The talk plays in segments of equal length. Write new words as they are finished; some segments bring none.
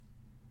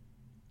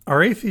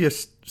Are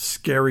atheists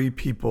scary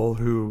people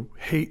who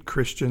hate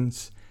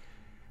Christians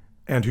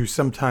and who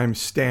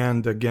sometimes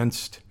stand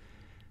against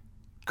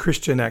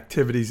Christian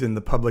activities in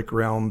the public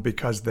realm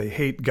because they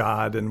hate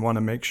God and want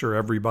to make sure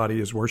everybody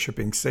is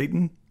worshiping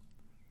Satan?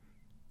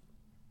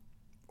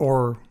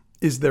 Or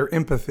is there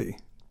empathy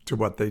to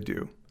what they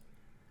do?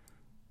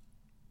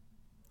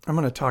 I'm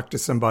going to talk to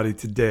somebody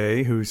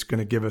today who's going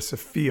to give us a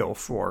feel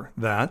for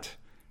that.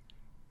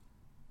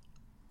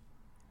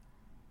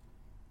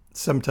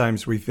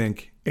 Sometimes we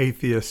think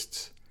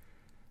atheists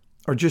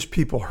are just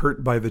people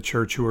hurt by the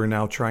church who are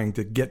now trying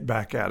to get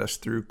back at us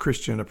through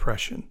Christian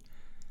oppression.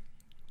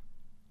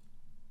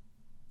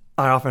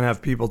 I often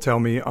have people tell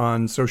me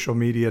on social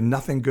media,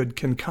 nothing good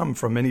can come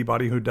from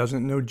anybody who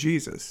doesn't know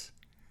Jesus.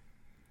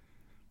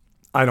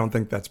 I don't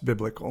think that's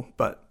biblical,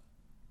 but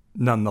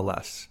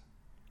nonetheless,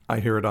 I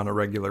hear it on a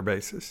regular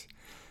basis.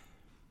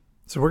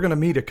 So we're going to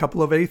meet a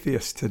couple of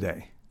atheists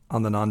today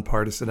on the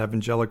Nonpartisan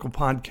Evangelical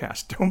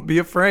Podcast. Don't be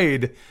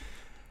afraid.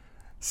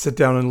 Sit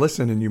down and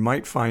listen, and you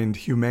might find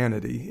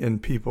humanity in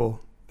people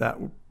that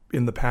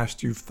in the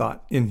past you've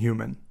thought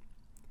inhuman.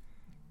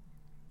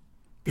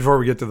 Before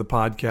we get to the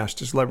podcast,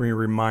 just let me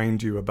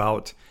remind you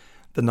about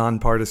the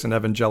Nonpartisan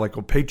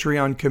Evangelical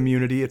Patreon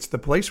community. It's the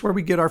place where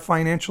we get our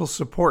financial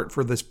support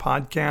for this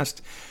podcast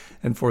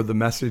and for the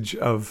message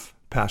of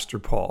Pastor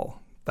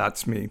Paul.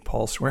 That's me,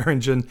 Paul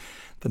Swearingen,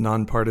 the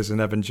Nonpartisan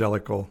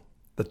Evangelical,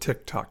 the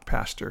TikTok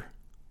pastor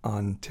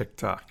on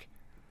TikTok.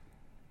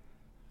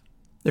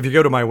 If you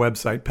go to my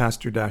website,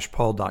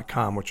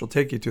 pastor-paul.com, which will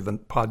take you to the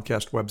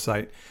podcast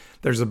website,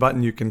 there's a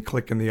button you can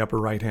click in the upper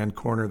right-hand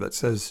corner that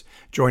says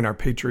Join Our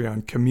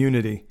Patreon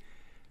Community.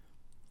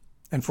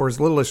 And for as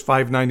little as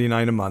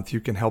 $5.99 a month,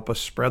 you can help us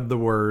spread the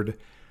word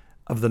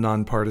of the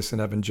Nonpartisan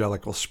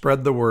Evangelical.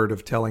 Spread the word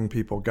of telling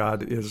people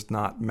God is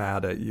not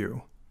mad at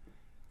you.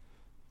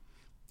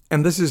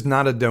 And this is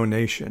not a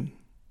donation.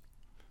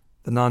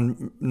 The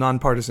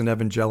Nonpartisan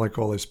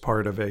Evangelical is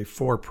part of a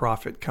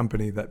for-profit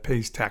company that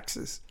pays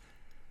taxes.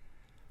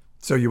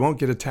 So you won't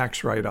get a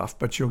tax write-off,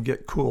 but you'll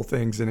get cool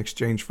things in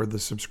exchange for the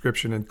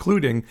subscription,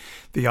 including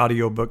the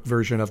audiobook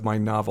version of my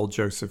novel,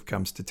 Joseph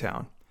Comes to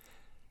Town.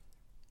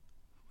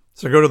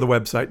 So go to the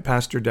website,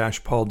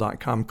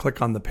 pastor-paul.com,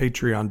 click on the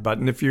Patreon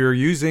button. If you're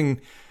using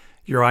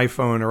your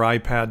iPhone or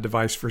iPad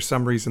device, for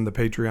some reason the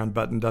Patreon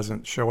button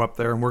doesn't show up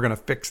there, and we're going to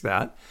fix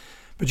that.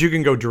 But you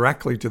can go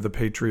directly to the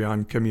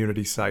Patreon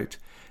community site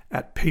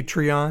at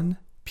Patreon,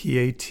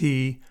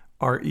 Patreon,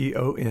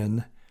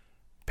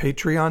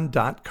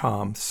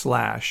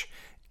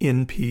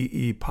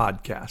 patreon.com/NPE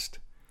podcast.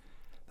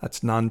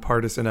 That's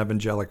Nonpartisan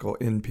Evangelical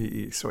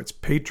NPE. So it's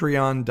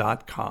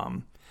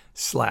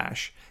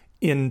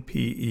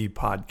patreon.com/NPE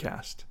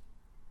podcast.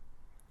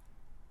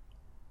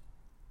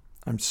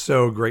 I'm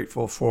so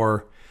grateful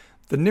for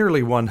the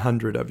nearly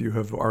 100 of you who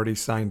have already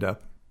signed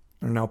up.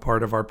 Are now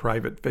part of our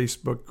private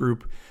Facebook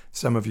group.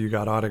 Some of you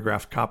got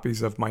autographed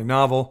copies of my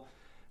novel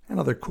and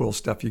other cool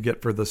stuff you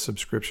get for the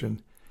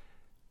subscription.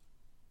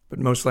 But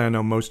mostly I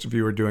know most of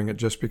you are doing it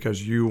just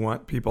because you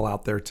want people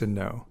out there to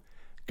know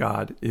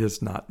God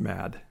is not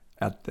mad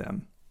at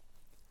them.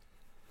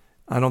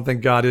 I don't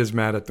think God is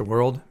mad at the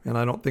world, and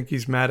I don't think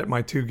he's mad at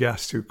my two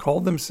guests who call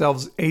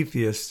themselves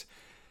atheists.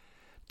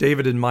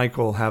 David and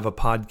Michael have a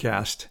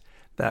podcast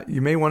that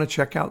you may want to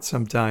check out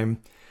sometime,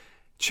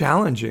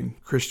 challenging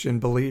Christian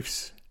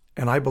beliefs.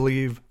 And I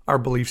believe our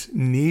beliefs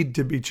need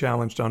to be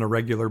challenged on a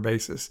regular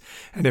basis.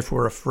 And if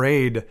we're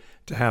afraid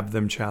to have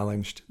them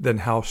challenged, then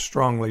how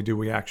strongly do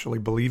we actually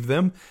believe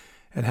them?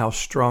 And how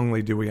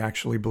strongly do we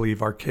actually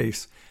believe our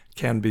case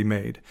can be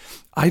made?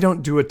 I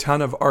don't do a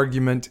ton of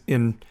argument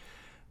in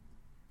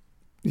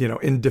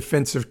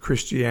defense of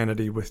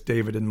Christianity with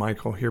David and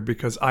Michael here,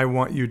 because I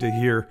want you to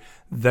hear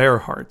their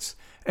hearts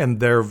and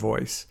their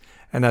voice.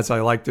 And as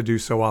I like to do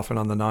so often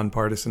on the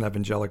Nonpartisan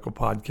Evangelical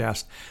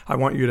Podcast, I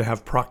want you to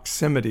have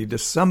proximity to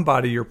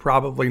somebody you're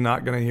probably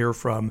not going to hear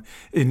from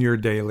in your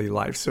daily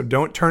life. So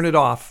don't turn it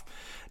off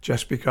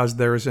just because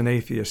there is an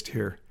atheist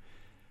here.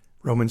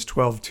 Romans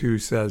 12:2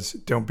 says,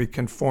 "Don't be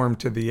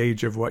conformed to the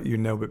age of what you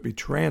know, but be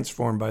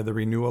transformed by the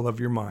renewal of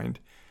your mind."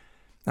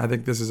 I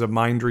think this is a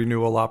mind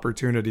renewal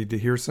opportunity to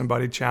hear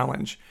somebody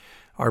challenge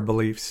our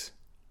beliefs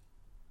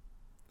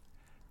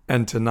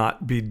and to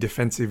not be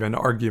defensive and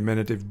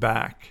argumentative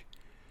back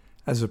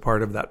as a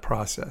part of that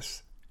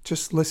process.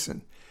 Just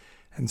listen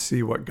and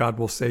see what God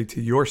will say to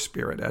your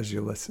spirit as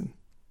you listen,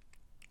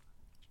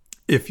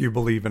 if you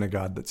believe in a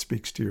God that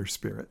speaks to your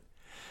spirit.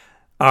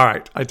 All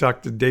right, I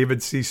talked to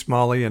David C.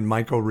 Smalley and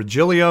Michael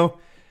Regilio,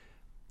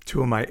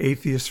 two of my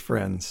atheist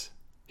friends,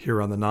 here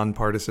on the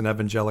Nonpartisan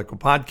Evangelical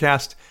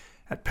Podcast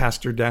at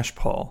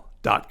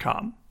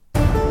pastor-paul.com.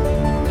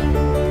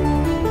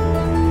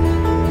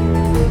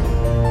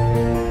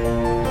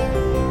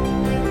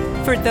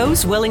 For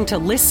those willing to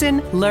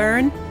listen,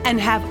 learn, and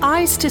have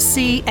eyes to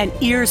see and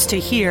ears to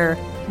hear,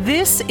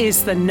 This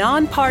is the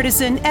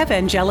Nonpartisan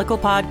Evangelical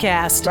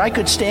Podcast. I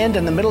could stand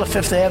in the middle of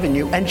Fifth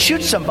Avenue and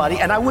shoot somebody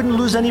and I wouldn't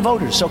lose any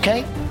voters,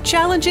 okay?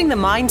 Challenging the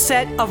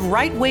mindset of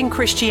right-wing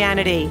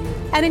Christianity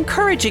and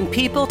encouraging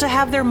people to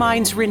have their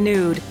minds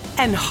renewed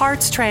and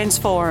hearts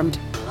transformed.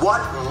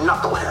 What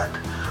knucklehead,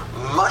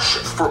 mush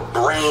for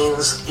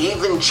brains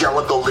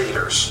evangelical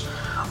leaders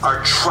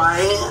are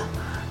trying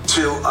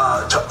to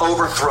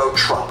overthrow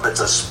Trump? It's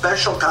a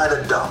special kind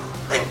of dumb.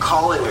 And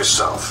calling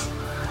yourself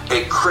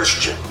a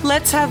Christian.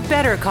 Let's have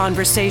better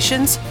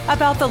conversations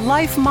about the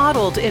life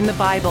modeled in the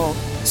Bible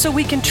so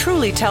we can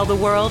truly tell the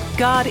world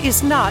God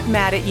is not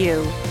mad at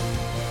you.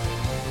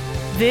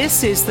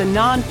 This is the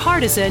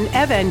Nonpartisan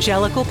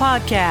Evangelical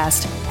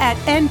Podcast at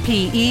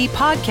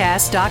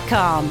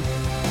npepodcast.com.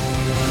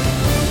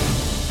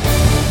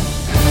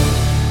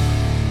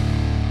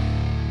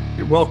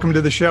 Welcome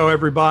to the show,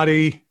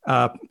 everybody.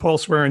 Paul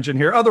Swearingen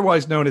here,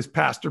 otherwise known as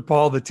Pastor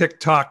Paul, the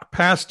TikTok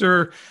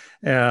pastor.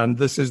 And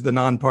this is the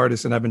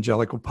Nonpartisan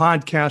Evangelical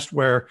Podcast,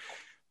 where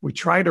we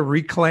try to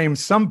reclaim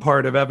some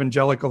part of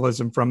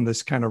evangelicalism from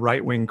this kind of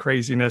right-wing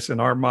craziness. And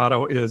our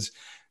motto is,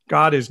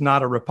 God is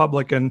not a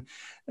Republican.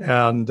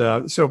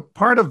 And so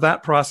part of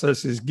that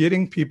process is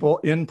getting people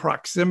in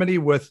proximity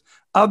with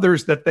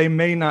others that they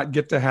may not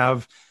get to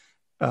have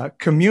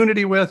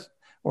community with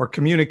or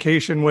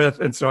communication with.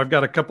 And so I've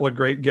got a couple of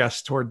great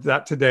guests toward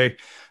that today.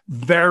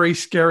 Very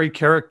scary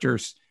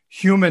characters,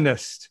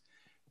 humanist,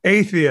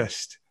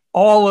 atheist,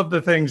 all of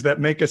the things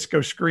that make us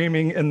go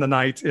screaming in the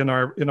night in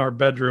our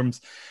bedrooms.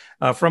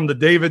 From the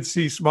David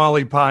C.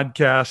 Smalley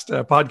podcast,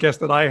 a podcast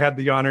that I had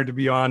the honor to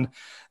be on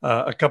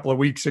a couple of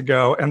weeks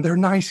ago. And they're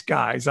nice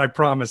guys, I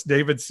promise.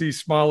 David C.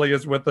 Smalley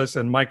is with us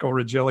and Michael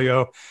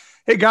Regilio.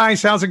 Hey,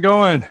 guys, how's it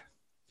going?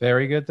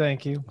 Very good,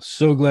 thank you.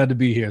 So glad to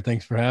be here.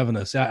 Thanks for having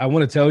us. I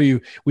want to tell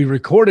you, we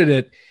recorded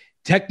it.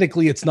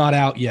 Technically, it's not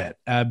out yet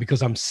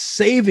because I'm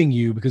saving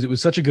you because it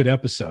was such a good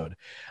episode.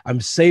 I'm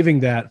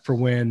saving that for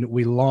when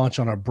we launch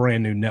on our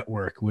brand new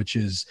network, which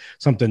is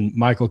something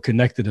Michael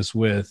connected us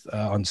with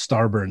on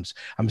Starburns.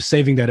 I'm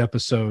saving that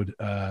episode.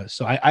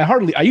 So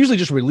I usually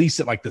just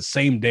release it like the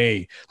same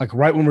day, like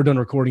right when we're done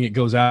recording, it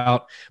goes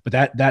out. But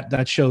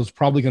that show's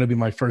probably going to be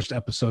my first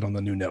episode on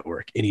the new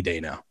network any day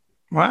now.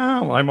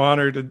 Wow, I'm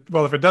honored.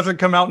 Well, if it doesn't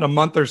come out in a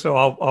month or so,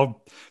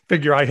 I'll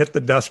figure I hit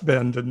the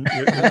dustbin.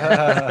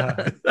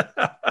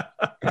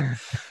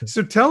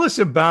 So tell us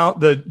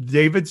about the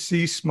David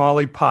C.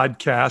 Smalley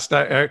podcast.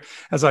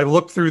 As I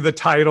look through the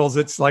titles,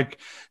 it's like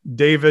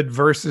David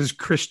versus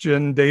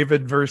Christian,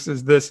 David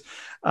versus this.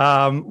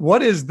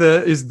 What is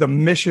the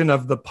mission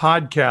of the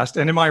podcast?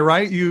 And am I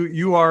right?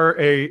 You are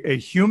a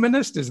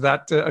humanist. Is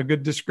that a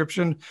good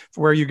description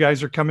for where you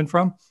guys are coming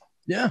from?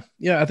 Yeah.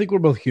 I think we're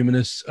both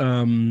humanists.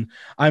 I'm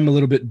a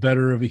little bit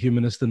better of a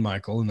humanist than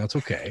Michael, and that's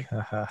okay.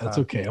 That's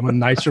okay. I'm a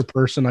nicer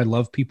person. I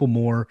love people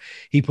more.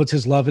 He puts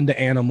his love into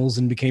animals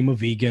and became a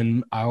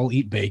vegan. I'll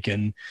eat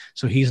bacon.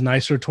 So he's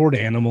nicer toward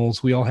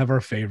animals. We all have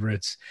our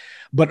favorites.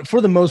 But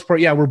for the most part,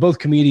 yeah, we're both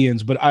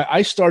comedians. But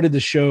I started the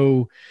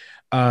show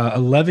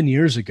 11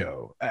 years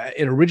ago.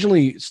 It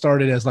originally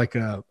started as like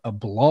a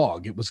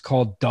blog. It was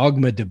called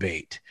Dogma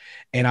Debate.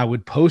 And I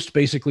would post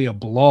basically a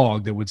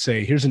blog that would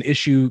say, here's an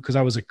issue, because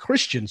I was a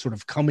Christian sort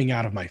of coming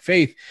out of my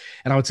faith.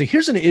 And I would say,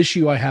 here's an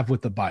issue I have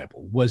with the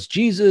Bible. Was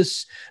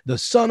Jesus the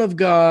Son of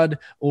God,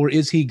 or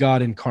is he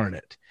God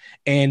incarnate?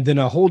 And then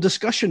a whole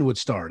discussion would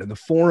start and the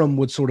forum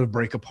would sort of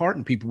break apart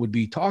and people would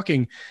be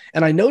talking.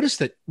 And I noticed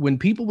that when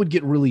people would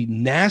get really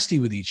nasty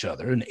with each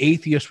other, an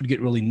atheist would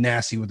get really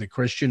nasty with a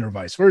Christian or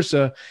vice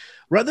versa,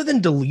 rather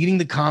than deleting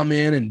the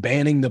comment and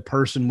banning the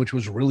person, which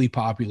was really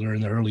popular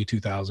in the early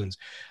 2000s,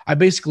 I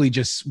basically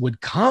just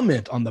would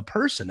comment on the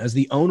person as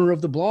the owner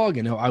of the blog.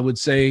 And I would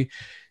say,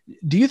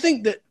 do you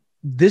think that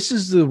this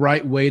is the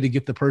right way to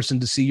get the person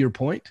to see your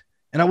point?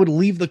 And I would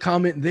leave the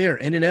comment there.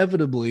 And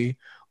inevitably,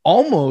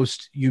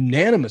 almost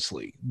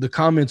unanimously, the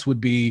comments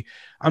would be,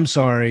 I'm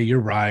sorry, you're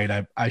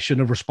right. I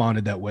shouldn't have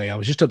responded that way. I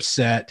was just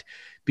upset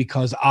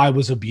because I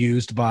was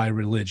abused by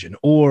religion,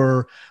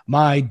 or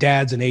my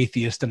dad's an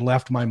atheist and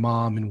left my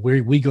mom and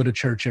we go to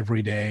church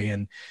every day.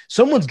 And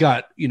someone's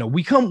got,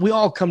 we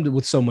all come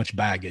with so much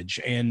baggage,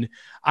 and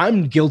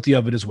I'm guilty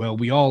of it as well.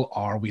 We all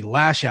are. We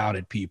lash out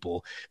at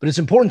people, but it's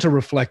important to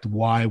reflect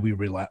why we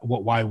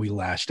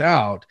lashed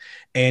out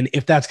and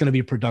if that's going to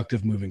be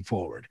productive moving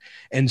forward.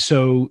 And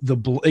so the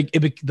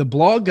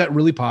blog got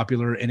really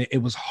popular, and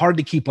it was hard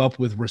to keep up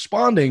with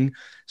responding.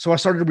 So I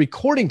started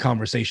recording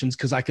conversations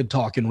because I could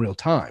talk in real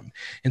time.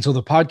 And so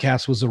the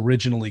podcast was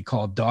originally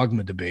called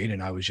Dogma Debate,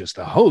 and I was just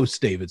the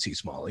host, David C.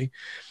 Smalley.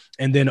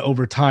 And then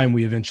over time,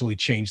 we eventually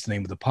changed the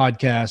name of the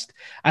podcast.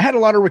 I had a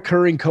lot of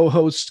recurring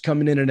co-hosts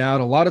coming in and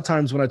out. A lot of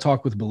times when I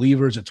talk with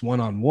believers, it's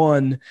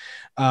one-on-one.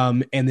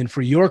 And then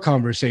for your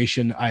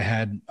conversation, I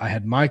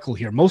had Michael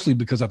here, mostly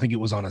because I think it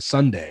was on a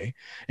Sunday.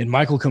 And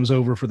Michael comes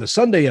over for the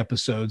Sunday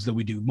episodes that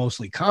we do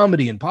mostly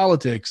comedy and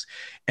politics.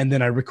 And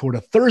then I record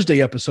a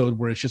Thursday episode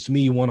where it's just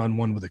me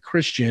one-on-one with a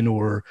Christian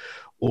or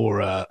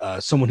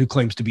someone who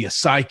claims to be a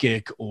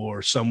psychic,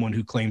 or someone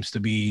who claims to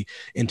be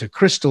into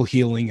crystal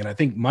healing. And I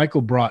think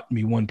Michael brought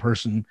me one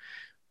person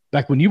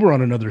back when you were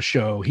on another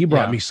show. He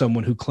brought me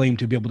someone who claimed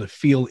to be able to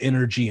feel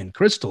energy in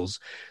crystals.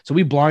 So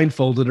we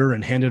blindfolded her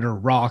and handed her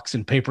rocks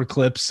and paper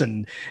clips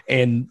and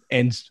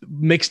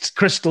mixed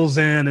crystals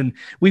in, and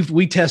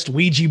we test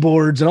Ouija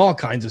boards and all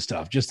kinds of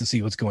stuff just to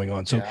see what's going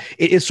on. So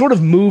it sort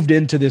of moved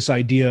into this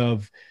idea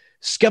of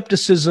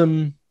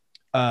skepticism,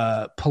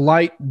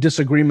 polite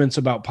disagreements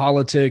about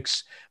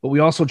politics, but we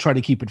also try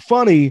to keep it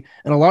funny.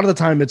 And a lot of the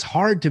time it's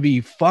hard to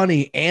be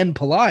funny and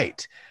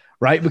polite,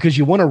 right? Because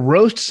you want to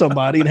roast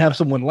somebody and have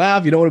someone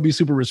laugh. You don't want to be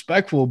super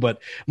respectful,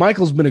 but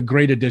Michael's been a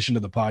great addition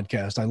to the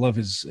podcast. I love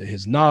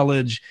his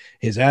knowledge,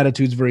 his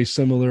attitude's very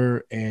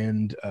similar,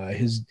 and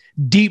his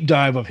deep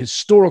dive of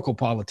historical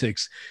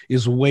politics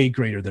is way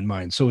greater than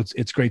mine. So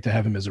it's great to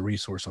have him as a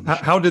resource on the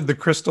show. How did the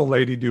crystal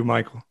lady do,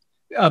 Michael?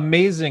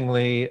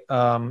 Amazingly,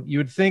 you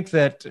would think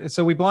that.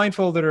 So we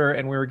blindfolded her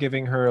and we were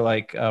giving her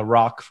like a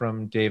rock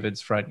from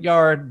David's front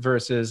yard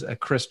versus a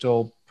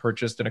crystal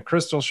purchased in a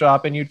crystal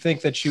shop, and you'd think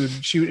that she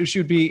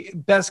would be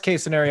best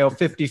case scenario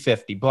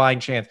 50-50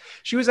 blind chance.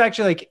 She was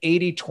actually like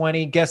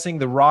 80-20 guessing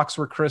the rocks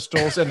were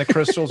crystals and the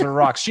crystals are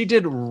rocks. She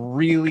did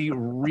really,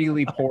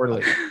 really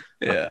poorly.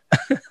 Yeah.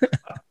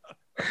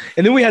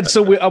 And then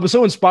I was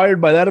so inspired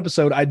by that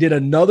episode. I did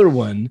another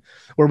one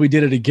where we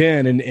did it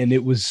again, and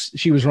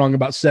she was wrong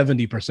about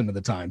 70% of the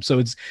time. So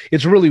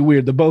it's really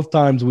weird. The both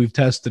times we've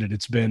tested it,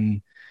 it's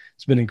been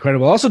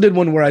incredible. I also did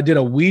one where I did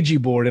a Ouija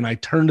board and I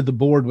turned the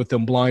board with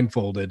them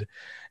blindfolded,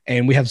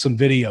 and we have some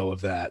video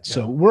of that. Yeah.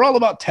 So we're all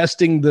about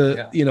testing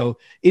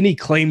any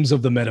claims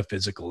of the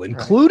metaphysical,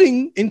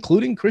 including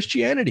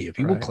Christianity. If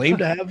people claim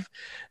to have,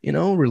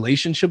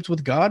 relationships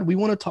with God, we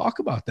want to talk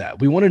about that.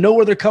 We want to know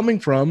where they're coming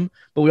from,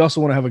 but we also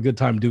want to have a good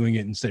time doing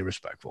it and stay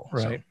respectful.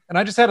 Right. So. And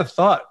I just had a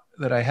thought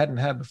that I hadn't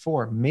had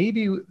before.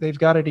 Maybe they've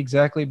got it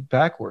exactly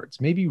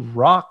backwards. Maybe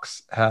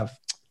rocks have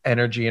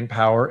energy and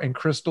power and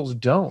crystals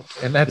don't.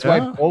 And that's why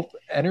both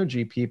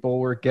energy people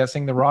were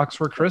guessing the rocks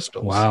were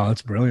crystals. Wow,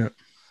 that's brilliant.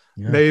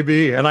 Yeah.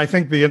 Maybe. And I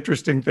think the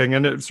interesting thing,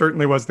 and it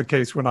certainly was the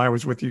case when I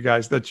was with you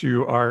guys, that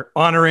you are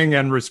honoring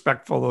and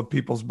respectful of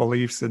people's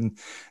beliefs. And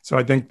so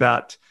I think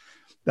that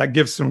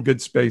gives some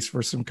good space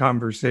for some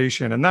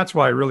conversation. And that's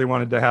why I really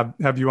wanted to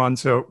have you on.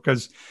 So,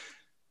 because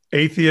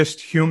atheist,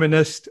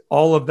 humanist,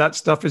 all of that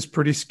stuff is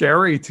pretty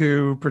scary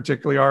to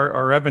particularly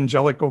our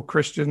evangelical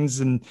Christians,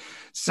 and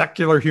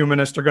secular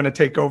humanists are going to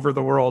take over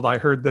the world. I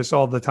heard this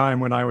all the time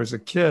when I was a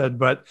kid.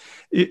 But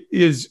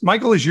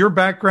Michael, is your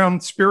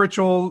background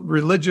spiritual,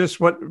 religious?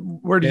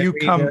 Where do you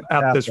come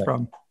at this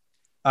from?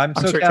 I'm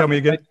sorry, tell me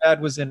again. My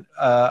dad was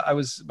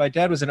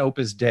in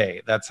Opus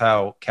Dei. That's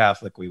how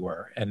Catholic we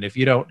were. And if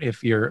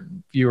your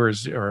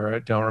viewers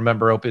don't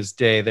remember Opus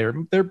Dei,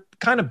 they're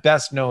kind of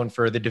best known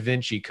for the Da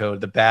Vinci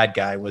Code. The bad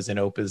guy was in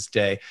Opus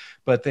Dei,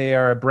 but they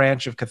are a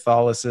branch of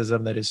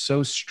Catholicism that is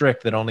so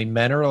strict that only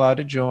men are allowed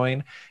to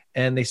join,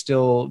 and they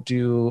still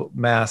do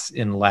mass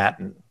in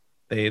Latin.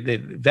 They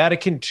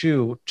Vatican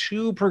II,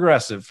 too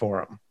progressive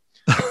for them.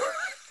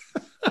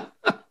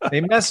 They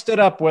messed it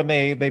up when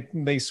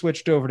they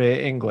switched over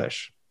to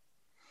English.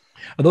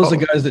 Are those the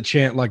guys that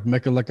chant like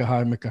Mecca Lecca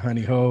Hi, Mecca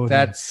Honey Ho?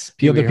 That's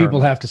the other people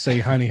have to say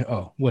honey.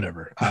 Oh,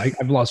 whatever.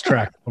 I've lost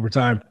track over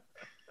time.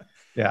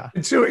 Yeah.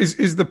 And so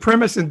is the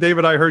premise, and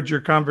David, I heard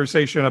your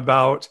conversation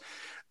about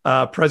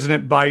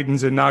President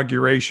Biden's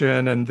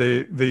inauguration and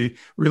the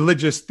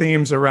religious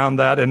themes around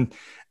that.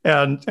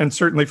 And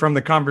certainly from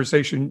the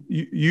conversation,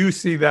 you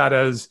see that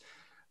as,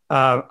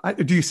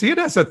 do you see it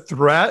as a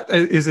threat?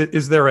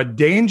 Is there a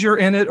danger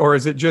in it, or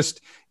is it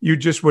you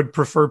just would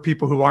prefer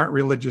people who aren't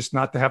religious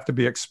not to have to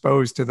be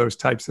exposed to those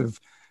types of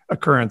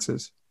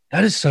occurrences?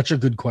 That is such a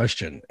good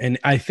question. And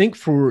I think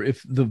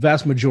if the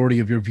vast majority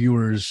of your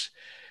viewers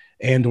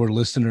and or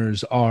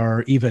listeners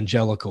are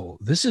evangelical,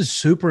 this is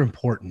super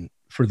important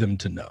for them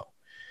to know.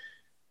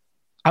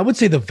 I would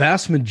say the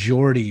vast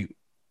majority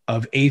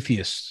of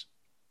atheists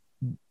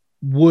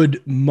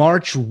would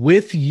march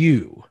with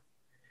you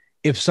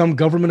if some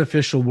government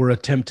official were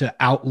attempt to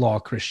outlaw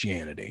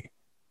Christianity.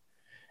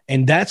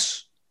 And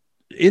that's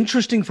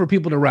interesting for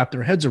people to wrap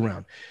their heads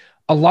around.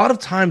 A lot of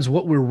times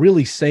what we're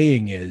really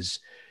saying is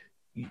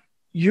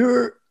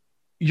you're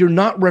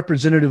not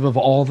representative of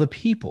all the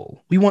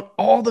people. We want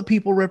all the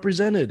people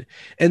represented.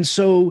 And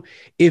so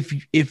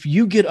if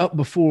you get up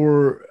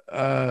before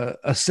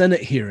a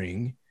Senate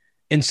hearing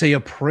and say a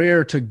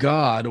prayer to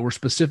God, or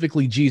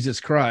specifically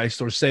Jesus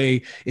Christ, or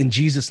say in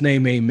Jesus'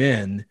 name,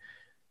 amen,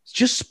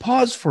 just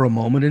pause for a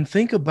moment and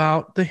think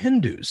about the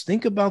Hindus,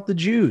 think about the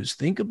Jews,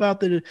 think about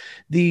the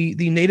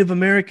Native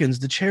Americans,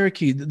 the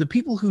Cherokee, the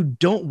people who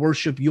don't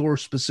worship your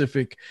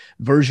specific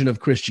version of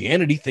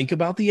Christianity. Think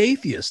about the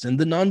atheists and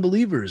the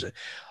non-believers,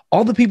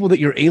 all the people that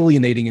you're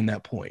alienating in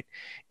that point.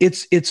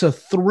 It's a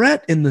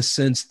threat in the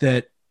sense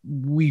that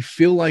we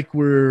feel like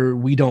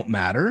we don't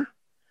matter,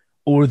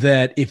 or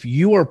that if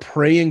you are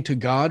praying to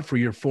God for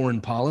your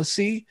foreign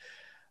policy,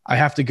 I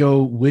have to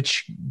go,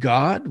 which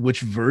God,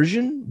 which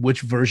version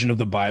of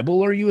the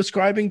Bible are you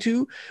ascribing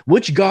to?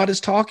 Which God is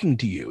talking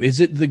to you? Is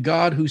it the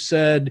God who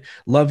said,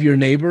 love your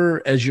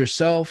neighbor as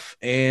yourself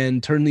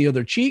and turn the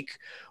other cheek?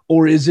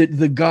 Or is it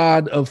the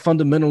God of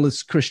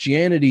fundamentalist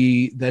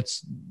Christianity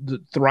that's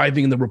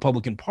thriving in the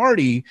Republican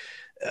Party?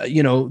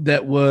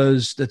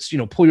 That's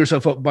pull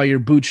yourself up by your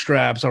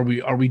bootstraps. Are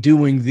we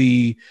doing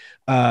the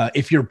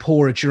if you're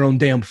poor, it's your own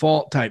damn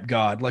fault type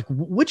God? Like,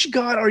 which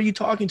God are you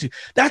talking to?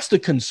 That's the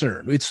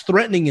concern. It's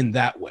threatening in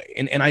that way.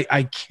 And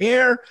I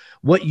care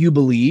what you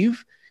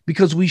believe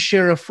because we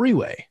share a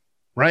freeway,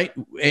 right?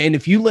 And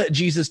if you let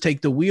Jesus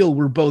take the wheel,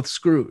 we're both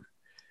screwed.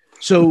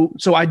 So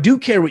I do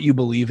care what you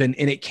believe, and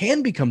it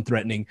can become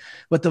threatening,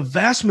 but the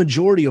vast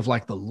majority of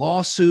like the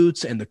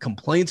lawsuits and the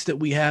complaints that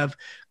we have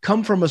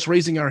come from us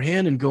raising our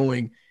hand and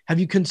going, have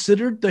you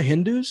considered the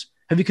Hindus?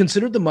 Have you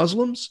considered the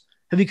Muslims?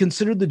 Have you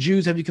considered the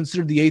Jews? Have you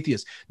considered the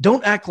atheists?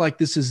 Don't act like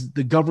this is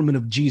the government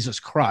of Jesus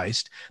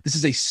Christ. This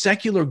is a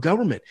secular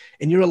government,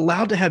 and you're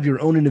allowed to have your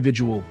own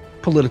individual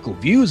political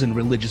views and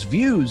religious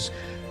views,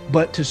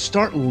 but to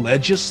start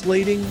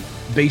legislating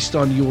based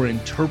on your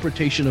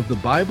interpretation of the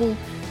Bible,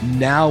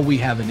 now we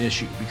have an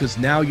issue, because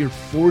now you're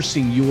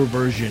forcing your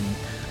version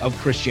of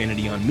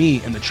Christianity on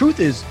me. And the truth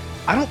is,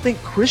 I don't think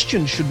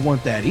Christians should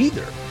want that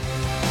either.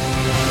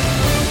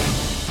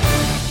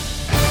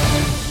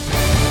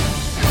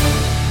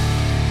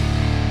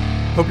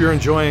 Hope you're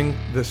enjoying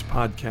this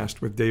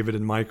podcast with David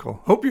and Michael.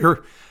 Hope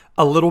you're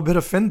a little bit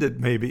offended,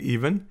 maybe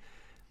even,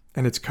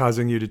 and it's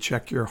causing you to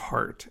check your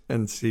heart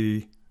and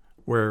see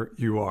where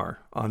you are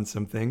on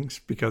some things,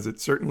 because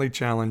it certainly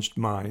challenged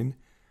mine.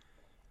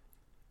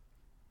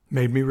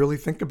 Made me really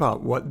think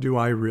about, what do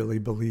I really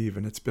believe?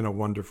 And it's been a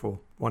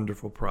wonderful,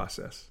 wonderful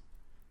process.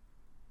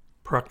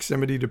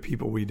 Proximity to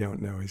people we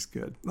don't know is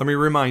good. Let me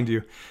remind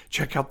you,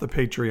 check out the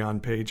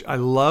Patreon page. I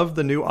love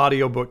the new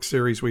audiobook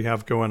series we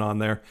have going on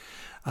there.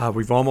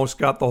 We've almost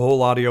got the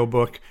whole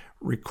audiobook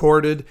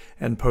recorded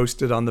and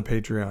posted on the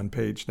Patreon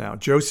page now.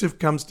 Joseph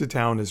Comes to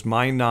Town is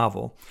my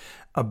novel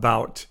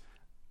about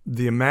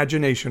the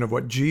imagination of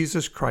what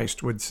Jesus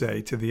Christ would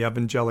say to the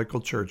evangelical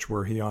church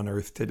were he on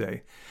earth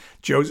today.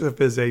 Joseph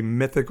is a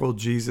mythical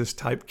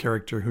Jesus-type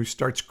character who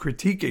starts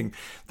critiquing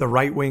the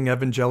right-wing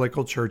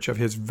evangelical church of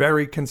his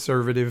very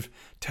conservative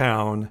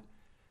town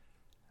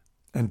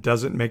and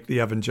doesn't make the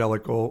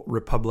evangelical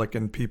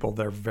Republican people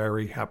there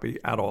very happy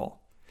at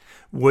all.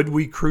 Would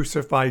we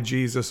crucify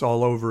Jesus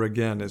all over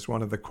again is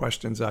one of the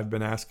questions I've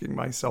been asking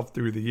myself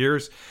through the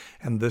years,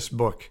 and this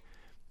book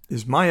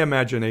is my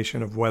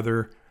imagination of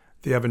whether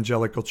the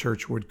evangelical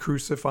church would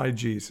crucify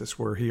Jesus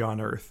were he on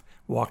earth,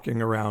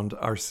 walking around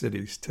our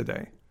cities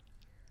today.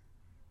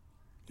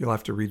 You'll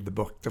have to read the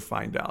book to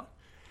find out.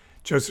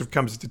 Joseph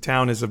Comes to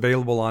Town is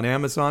available on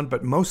Amazon,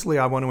 but mostly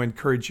I want to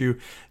encourage you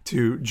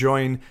to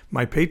join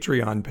my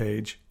Patreon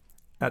page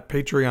at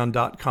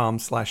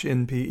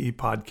patreon.com/NPE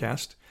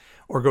podcast,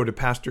 or go to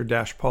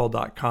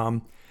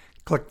pastor-paul.com,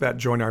 click that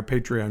Join Our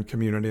Patreon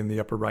Community in the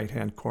upper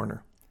right-hand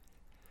corner.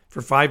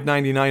 For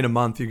 $5.99 a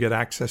month, you get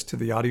access to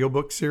the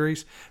audiobook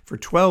series. For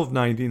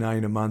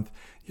 $12.99 a month,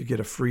 you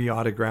get a free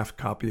autographed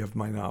copy of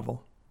my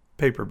novel,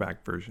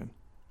 paperback version.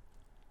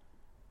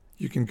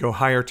 You can go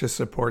higher to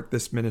support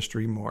this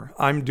ministry more.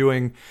 I'm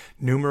doing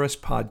numerous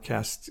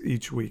podcasts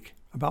each week,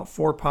 about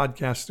 4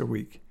 podcasts a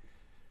week.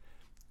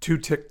 2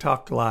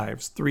 TikTok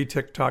lives, 3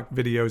 TikTok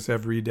videos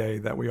every day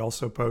that we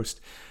also post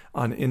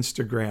on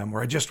Instagram,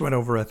 where I just went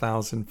over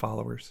 1,000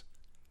 followers,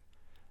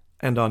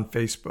 and on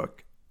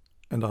Facebook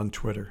and on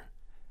Twitter,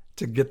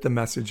 to get the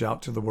message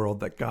out to the world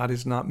that God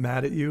is not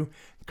mad at you.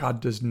 God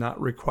does not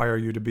require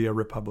you to be a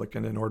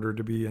Republican in order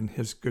to be in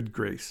his good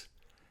grace.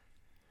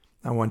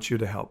 I want you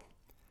to help.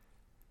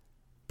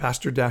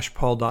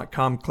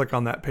 pastor-paul.com, click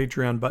on that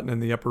Patreon button in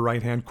the upper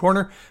right-hand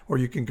corner, or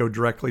you can go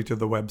directly to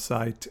the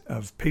website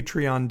of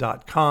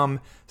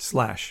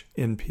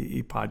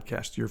patreon.com/NPE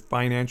podcast. Your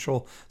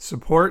financial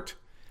support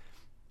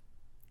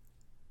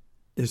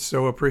is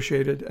so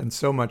appreciated, and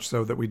so much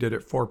so that we did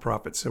it for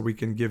profit, so we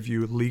can give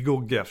you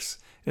legal gifts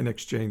in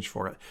exchange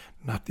for it,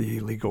 not the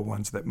illegal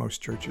ones that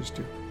most churches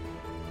do,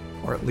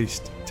 or at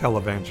least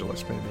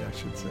televangelists, maybe I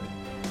should say.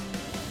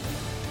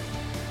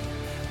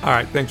 All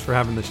right, thanks for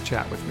having this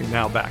chat with me.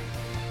 Now back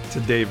to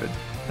David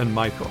and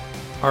Michael,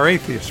 our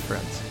atheist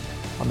friends,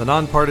 on the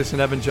Nonpartisan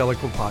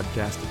Evangelical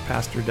Podcast at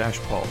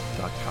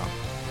pastor-paul.com.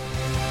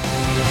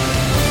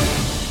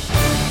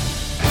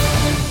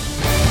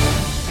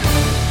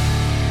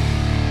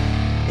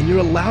 And you're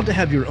allowed to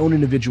have your own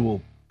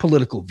individual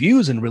political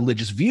views and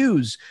religious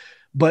views,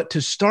 but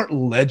to start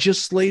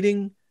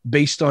legislating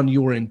based on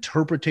your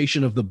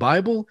interpretation of the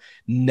Bible,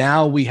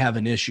 now we have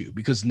an issue,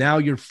 because now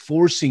you're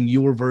forcing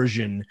your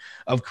version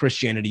of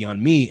Christianity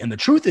on me. And the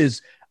truth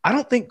is, I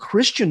don't think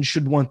Christians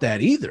should want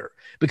that either,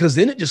 because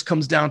then it just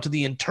comes down to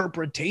the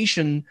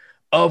interpretation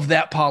of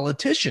that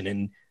politician.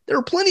 And there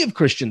are plenty of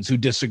Christians who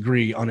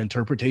disagree on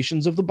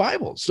interpretations of the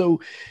Bible. So,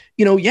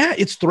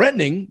 it's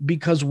threatening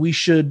because we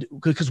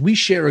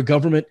share a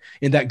government,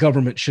 and that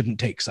government shouldn't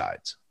take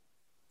sides.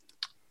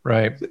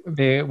 Right.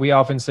 We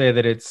often say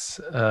that it's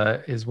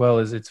as well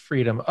as it's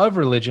freedom of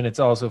religion, it's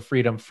also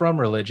freedom from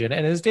religion.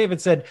 And as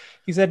David said,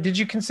 he said, did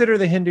you consider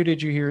the Hindu?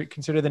 Did you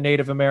consider the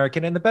Native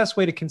American? And the best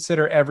way to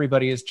consider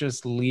everybody is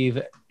just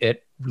leave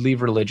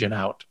religion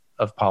out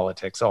of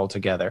politics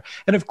altogether.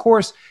 And of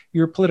course,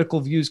 your political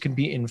views can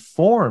be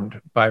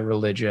informed by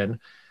religion,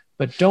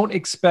 but don't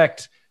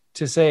expect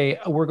to say,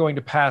 we're going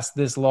to pass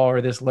this law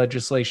or this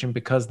legislation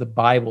because the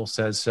Bible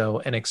says so,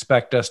 and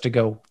expect us to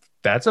go,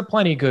 that's a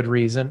plenty good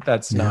reason.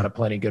 That's not a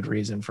plenty good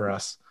reason for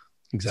us.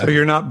 Exactly. So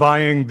you're not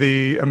buying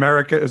the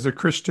America is a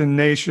Christian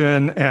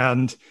nation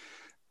and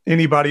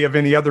anybody of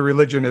any other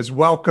religion is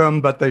welcome,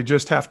 but they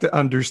just have to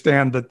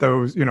understand that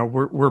those,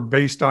 we're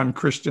based on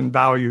Christian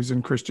values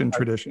and Christian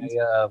traditions.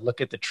 Look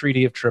at the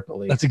Treaty of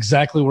Tripoli. That's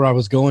exactly where I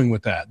was going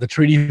with that. The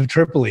Treaty of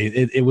Tripoli,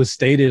 it was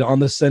stated on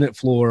the Senate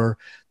floor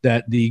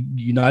that the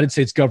United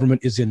States government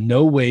is in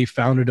no way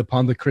founded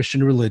upon the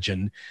Christian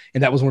religion.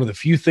 And that was one of the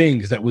few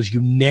things that was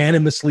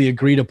unanimously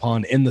agreed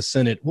upon in the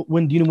Senate.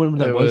 When do you know when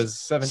that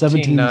was? It was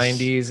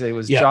 1790s. It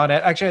was John.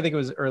 Actually, I think it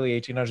was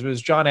early 1800s. It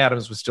was John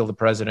Adams was still the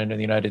president of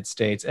the United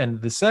States.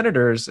 And the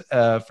senators,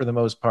 for the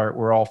most part,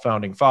 were all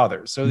founding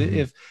fathers. So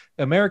if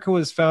America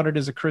was founded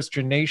as a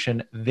Christian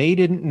nation, they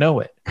didn't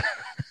know it.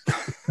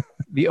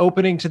 The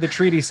opening to the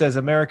treaty says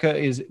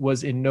America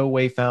was in no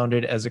way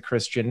founded as a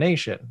Christian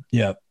nation.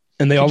 Yeah.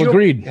 And they all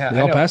agreed. Yeah, they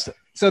all passed it.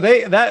 So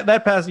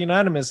that passed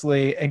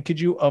unanimously. And could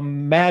you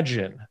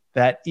imagine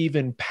that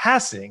even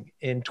passing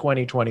in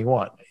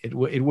 2021? It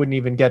wouldn't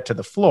even get to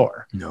the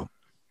floor. No.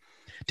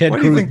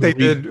 What do you think they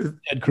did?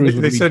 Ted Cruz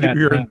they said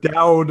you're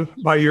endowed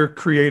by your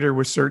creator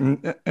with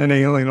certain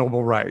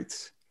inalienable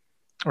rights.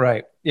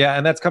 Right. Yeah.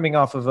 And that's coming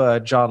off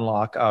of John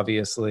Locke,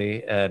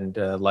 obviously. And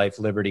life,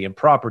 liberty, and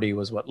property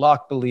was what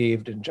Locke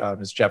believed. And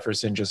Thomas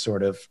Jefferson just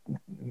sort of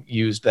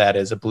used that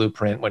as a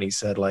blueprint when he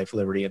said life,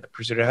 liberty, and the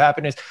pursuit of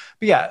happiness.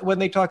 But yeah, when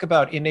they talk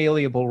about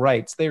inalienable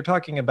rights, they're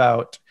talking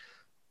about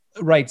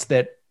rights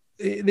that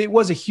it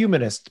was a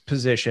humanist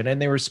position.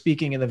 And they were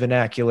speaking in the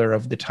vernacular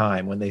of the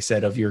time when they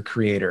said of your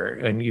creator.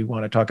 And you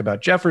want to talk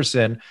about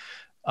Jefferson.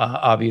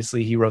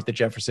 Obviously, he wrote the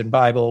Jefferson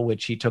Bible,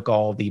 which he took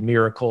all the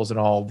miracles and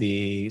all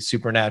the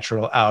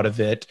supernatural out of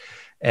it.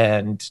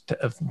 And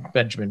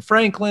Benjamin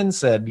Franklin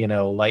said,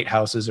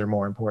 lighthouses are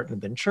more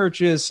important than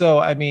churches. So,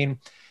 I mean,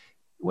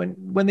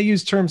 when they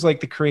use terms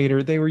like the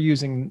creator, they were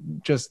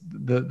using just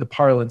the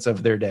parlance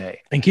of their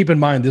day. And keep in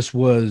mind, this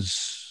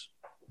was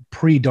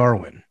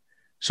pre-Darwin.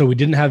 So we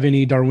didn't have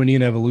any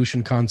Darwinian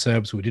evolution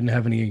concepts. We didn't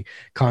have any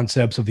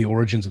concepts of the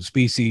origins of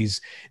species.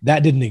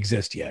 That didn't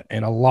exist yet.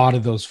 And a lot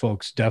of those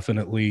folks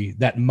definitely,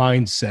 that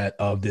mindset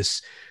of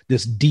this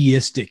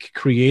deistic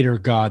creator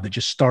God that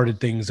just started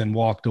things and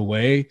walked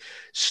away,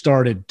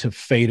 started to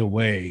fade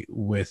away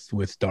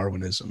with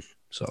Darwinism.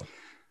 So,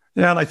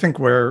 yeah, and I think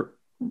where,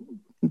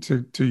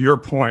 to your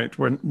point,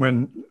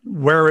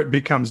 where it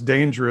becomes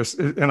dangerous,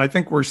 and I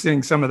think we're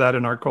seeing some of that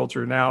in our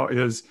culture now,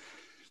 is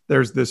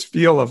there's this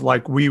feel of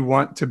like, we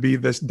want to be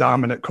this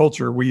dominant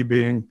culture, we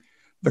being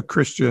the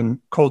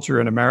Christian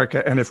culture in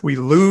America. And if we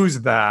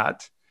lose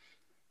that,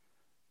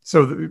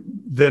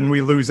 then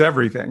we lose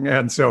everything.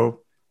 And so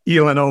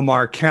Ilhan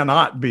Omar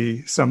cannot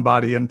be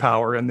somebody in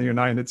power in the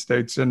United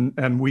States.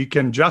 And we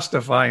can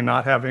justify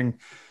not having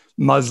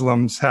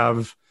Muslims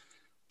have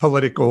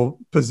political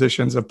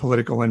positions of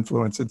political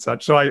influence and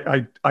such. So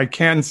I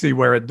can see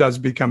where it does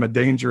become a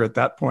danger at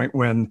that point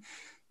when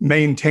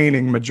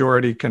maintaining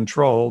majority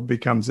control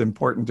becomes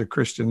important to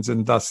Christians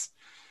and thus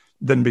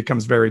then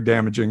becomes very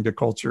damaging to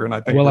culture. And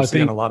I think we're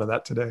seeing a lot of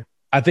that today.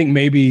 I think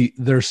maybe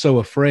they're so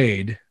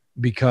afraid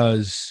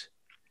because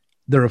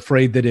they're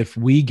afraid that if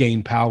we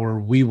gain power,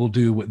 we will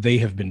do what they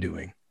have been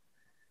doing,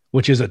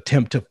 which is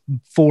attempt to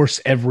force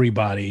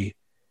everybody.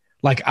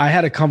 Like, I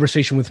had a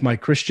conversation with my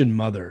Christian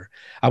mother.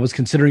 I was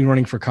considering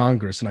running for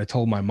Congress, and I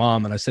told my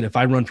mom, and I said, if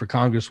I run for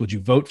Congress, would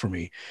you vote for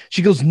me?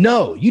 She goes,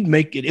 no, you'd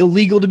make it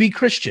illegal to be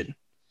Christian.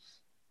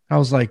 I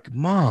was like,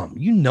 Mom,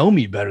 you know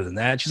me better than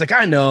that. She's like,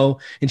 I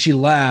know. And she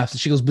laughs and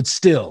she goes, but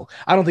still,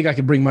 I don't think I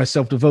could bring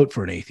myself to vote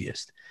for an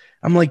atheist.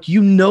 I'm like,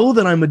 you know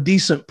that I'm a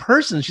decent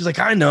person. She's like,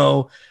 I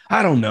know.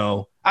 I don't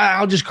know.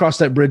 I'll just cross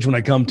that bridge when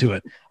I come to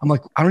it. I'm like,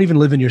 I don't even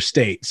live in your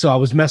state. So I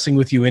was messing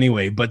with you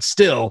anyway, but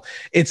still,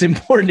 it's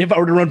important. If I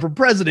were to run for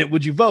president,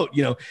 would you vote?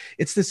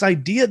 It's this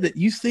idea that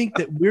you think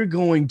that we're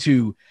going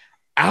to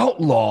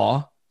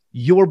outlaw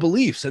your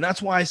beliefs. And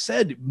that's why I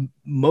said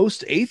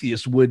most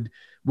atheists would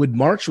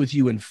march with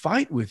you and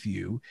fight with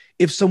you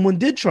if someone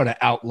did try to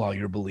outlaw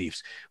your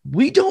beliefs.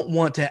 We don't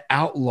want to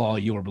outlaw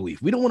your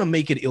belief. We don't want to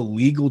make it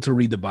illegal to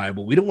read the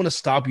Bible. We don't want to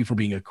stop you from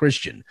being a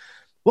Christian.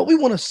 What we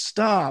want to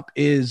stop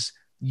is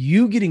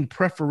you getting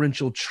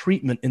preferential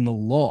treatment in the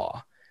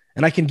law.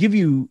 And I can give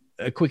you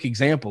a quick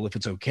example if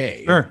it's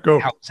okay. Sure, go.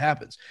 How this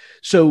happens.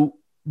 So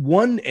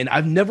and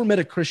I've never met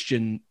a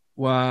Christian.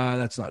 Well,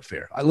 that's not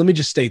fair. Let me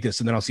just state this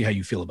and then I'll see how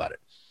you feel about it.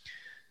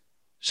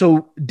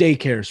 So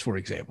daycares, for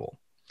example.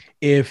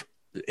 If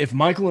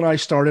Michael and I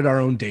started our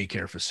own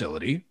daycare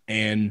facility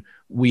and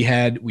we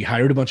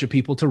hired a bunch of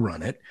people to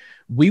run it,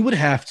 we would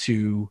have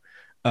to,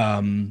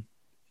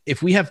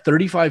 if we have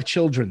 35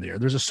 children there,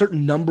 there's a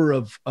certain number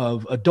of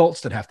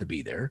adults that have to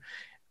be there,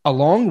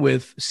 along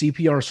with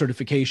CPR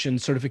certification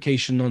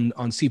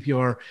on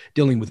CPR,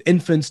 dealing with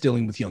infants,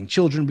 dealing with young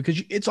children,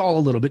 because it's all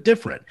a little bit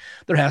different.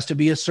 There has to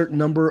be a certain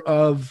number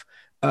of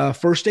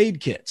first aid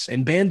kits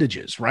and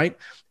bandages, right?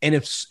 And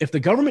if the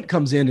government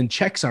comes in and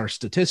checks our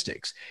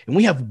statistics, and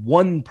we have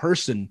one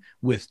person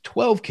with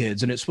 12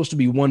 kids, and it's supposed to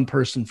be one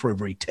person for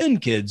every 10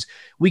 kids,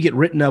 we get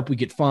written up, we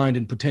get fined,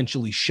 and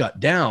potentially shut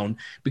down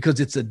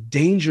because it's a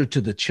danger to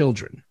the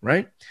children,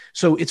 right?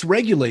 So it's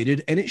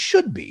regulated, and it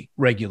should be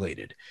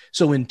regulated.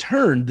 So in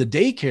turn, the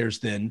daycares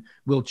then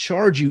will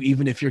charge you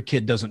even if your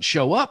kid doesn't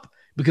show up,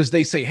 because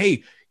they say,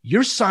 hey,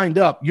 you're signed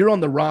up, you're on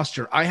the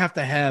roster, I have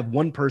to have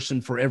one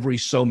person for every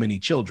so many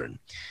children.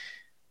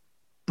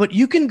 But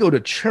you can go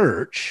to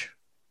church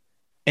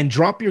and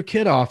drop your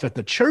kid off at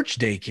the church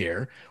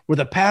daycare where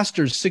the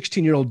pastor's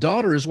 16-year-old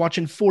daughter is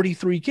watching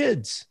 43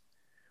 kids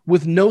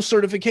with no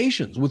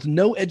certifications, with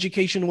no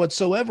education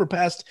whatsoever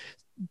past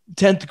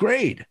 10th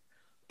grade.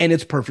 And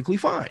it's perfectly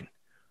fine.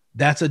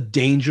 That's a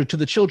danger to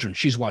the children.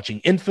 She's watching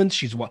infants.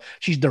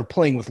 They're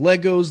playing with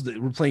Legos.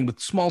 We're playing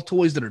with small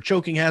toys that are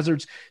choking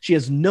hazards. She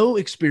has no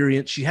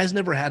experience. She has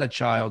never had a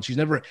child. She's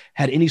never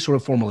had any sort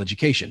of formal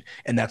education,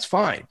 and that's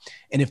fine.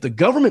 And if the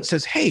government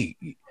says, hey,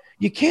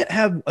 you can't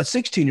have a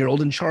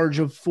 16-year-old in charge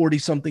of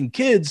 40-something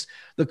kids,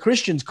 the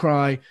Christians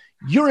cry,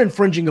 you're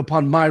infringing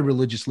upon my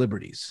religious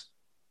liberties,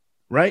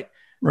 right?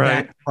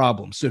 That's a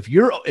problem. So if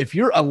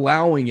you're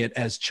allowing it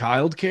as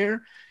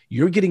childcare,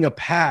 you're getting a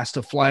pass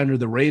to fly under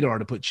the radar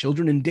to put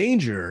children in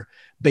danger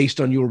based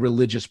on your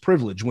religious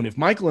privilege. When if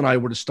Michael and I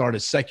were to start a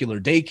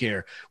secular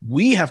daycare,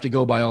 we have to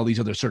go by all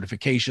these other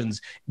certifications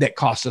that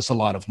cost us a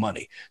lot of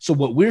money. So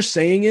what we're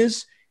saying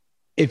is,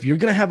 if you're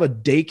going to have a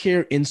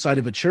daycare inside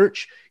of a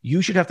church,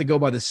 you should have to go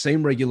by the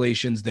same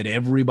regulations that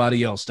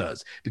everybody else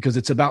does, because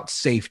it's about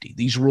safety.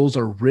 These rules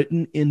are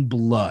written in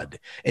blood,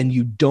 and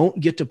you don't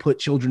get to put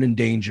children in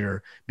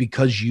danger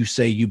because you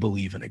say you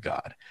believe in a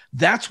God.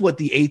 That's what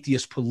the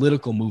atheist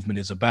political movement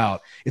is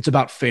about. It's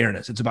about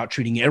fairness. It's about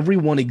treating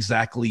everyone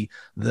exactly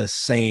the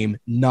same,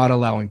 not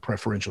allowing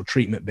preferential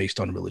treatment based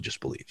on religious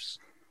beliefs.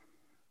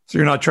 So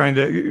you're not trying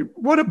to,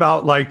 what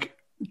about like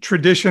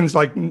traditions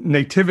like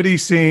nativity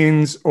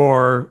scenes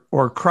or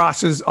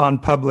crosses on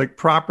public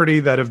property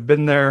that have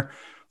been there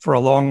for a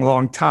long,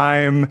 long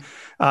time?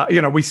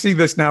 We see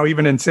this now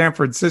even in San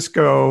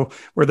Francisco,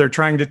 where they're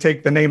trying to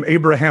take the name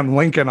Abraham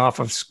Lincoln off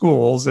of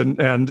schools. And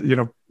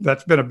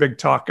that's been a big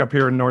talk up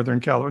here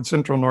in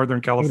central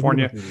Northern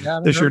California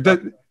this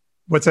year.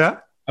 What's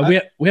that?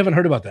 We haven't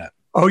heard about that.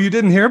 Oh, you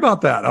didn't hear about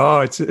that?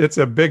 Oh, it's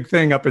a big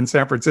thing up in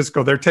San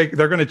Francisco. They're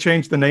going to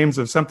change the names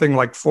of something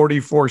like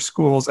 44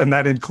 schools, and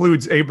that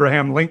includes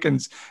Abraham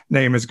Lincoln's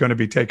name is going to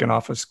be taken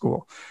off of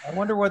school. I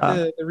wonder what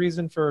the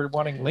reason for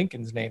wanting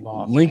Lincoln's name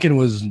off. Lincoln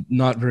was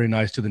not very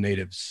nice to the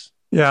natives.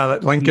 Yeah,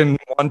 that Lincoln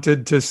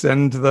wanted to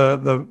send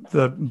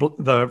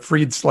the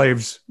freed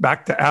slaves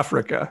back to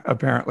Africa.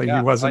 Apparently,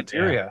 he wasn't.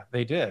 Nigeria,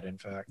 they did, in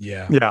fact.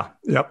 Yeah.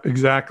 Yep.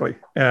 Exactly.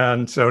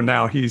 And so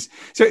now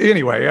so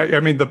anyway. I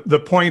mean, the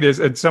point is,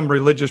 and some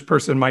religious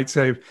person might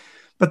say,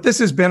 but this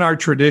has been our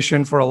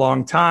tradition for a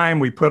long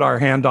time. We put our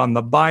hand on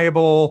the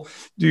Bible.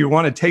 Do you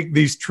want to take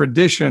these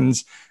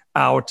traditions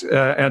out?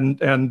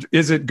 And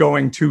is it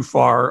going too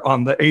far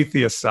on the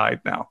atheist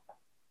side now?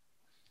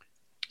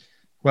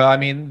 Well, I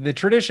mean, the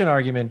tradition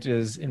argument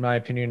is, in my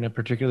opinion, a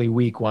particularly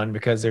weak one,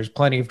 because there's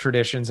plenty of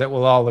traditions that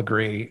we'll all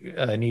agree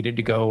needed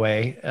to go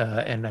away.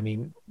 And I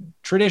mean,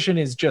 tradition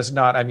is just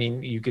not, I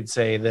mean, you could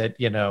say that,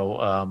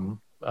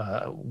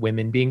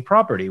 women being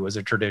property was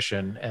a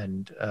tradition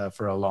and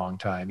for a long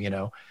time,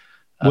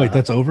 Wait,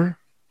 that's over?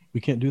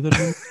 We can't do that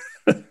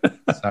anymore?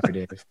 Sorry,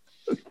 Dave.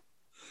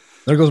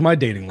 There goes my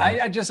dating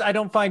life. I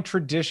don't find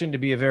tradition to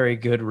be a very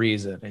good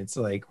reason. It's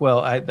like, well,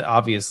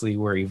 obviously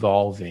we're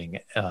evolving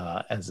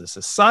as a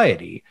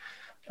society,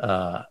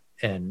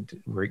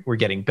 and we're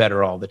getting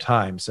better all the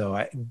time.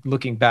 So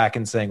looking back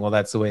and saying, well,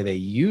 that's the way they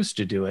used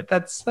to do it,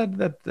 that's not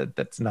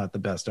the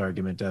best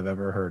argument I've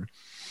ever heard.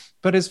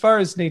 But as far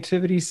as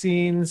nativity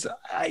scenes,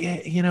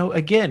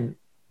 again,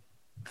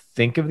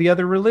 think of the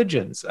other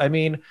religions. I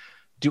mean,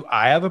 do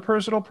I have a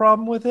personal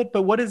problem with it?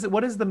 But what is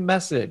the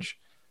message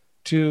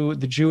to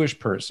the Jewish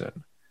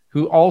person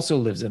who also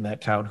lives in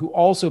that town, who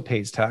also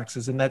pays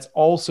taxes, and that's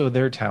also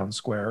their town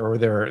square or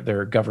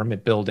their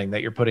government building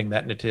that you're putting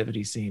that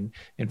nativity scene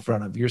in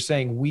front of? You're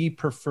saying, we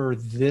prefer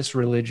this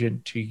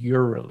religion to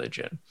your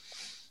religion.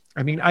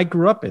 I mean, I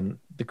grew up in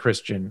the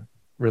Christian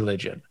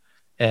religion,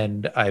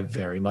 and I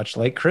very much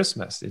like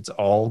Christmas. It's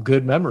all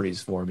good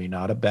memories for me,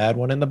 not a bad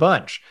one in the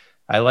bunch.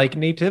 I like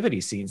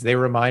nativity scenes. They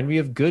remind me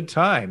of good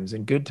times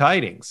and good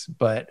tidings.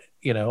 But,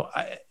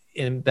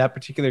 in that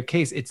particular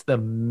case, it's the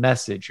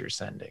message you're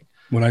sending.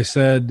 When I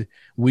said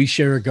we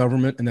share a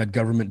government and that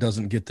government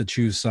doesn't get to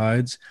choose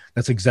sides,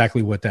 that's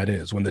exactly what that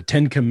is. When the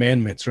 10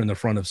 Commandments are in the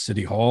front of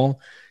City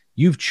Hall,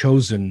 you've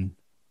chosen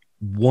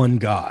one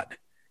God.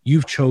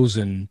 You've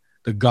chosen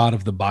the God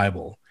of the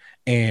Bible.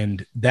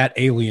 And that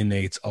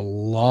alienates a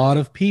lot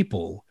of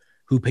people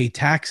who pay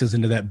taxes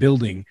into that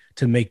building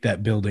to make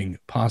that building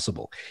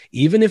possible.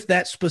 Even if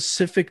that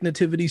specific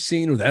nativity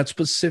scene or that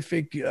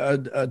specific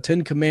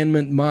Ten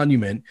Commandment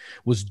monument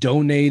was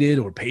donated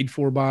or paid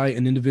for by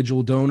an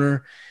individual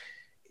donor,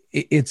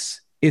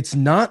 it's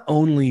not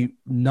only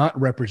not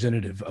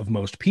representative of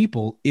most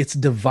people, it's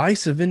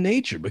divisive in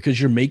nature because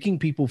you're making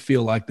people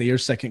feel like they are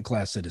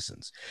second-class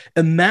citizens.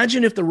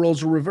 Imagine if the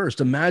roles were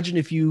reversed. Imagine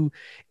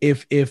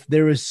if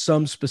there is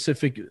some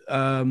specific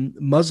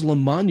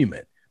Muslim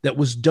monument that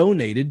was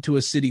donated to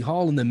a city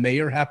hall and the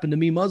mayor happened to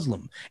be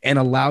Muslim and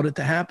allowed it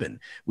to happen.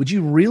 Would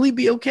you really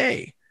be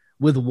okay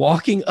with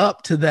walking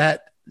up to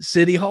that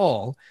city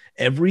hall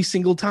every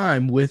single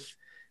time with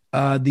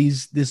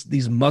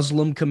these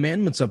Muslim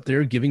commandments up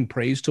there, giving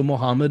praise to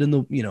Muhammad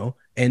and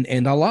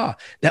and Allah?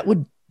 That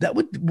would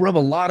rub a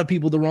lot of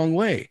people the wrong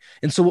way.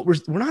 And so what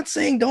we're not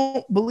saying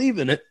don't believe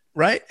in it,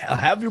 right?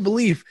 Have your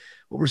belief.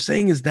 What we're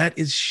saying is that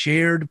is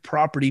shared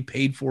property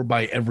paid for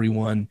by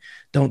everyone.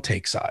 Don't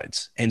take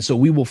sides. And so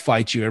we will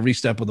fight you every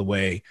step of the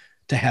way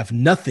to have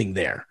nothing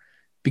there.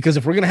 Because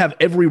if we're going to have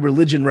every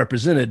religion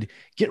represented,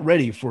 get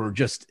ready for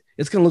it's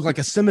going to look like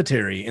a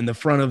cemetery in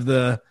front of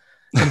the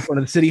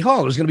city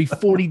hall. There's going to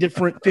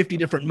be 50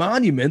 different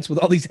monuments with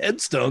all these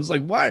headstones.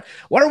 Like, why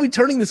are we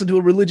turning this into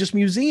a religious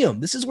museum?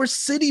 This is where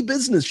city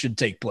business should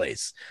take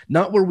place,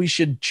 not where we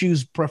should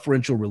choose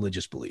preferential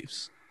religious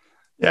beliefs.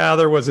 Yeah,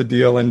 there was a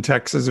deal in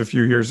Texas a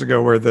few years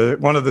ago where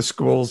one of the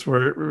schools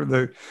where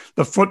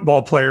the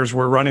football players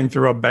were running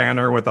through a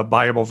banner with a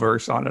Bible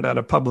verse on it at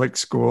a public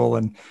school,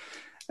 and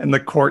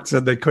the court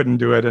said they couldn't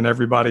do it, and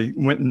everybody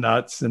went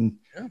nuts. And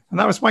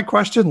that was my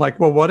question. Like,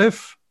 well, what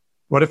if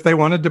they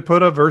wanted to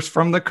put a verse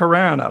from the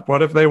Quran up?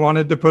 What if they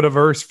wanted to put a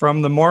verse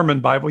from the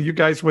Mormon Bible? You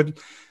guys would,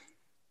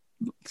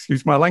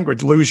 excuse my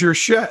language, lose your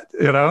shit,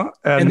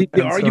 And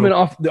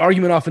the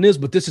argument often is,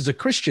 but this is a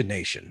Christian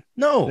nation.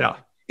 No. Yeah.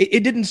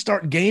 It didn't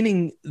start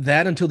gaining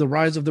that until the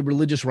rise of the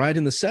religious right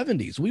in the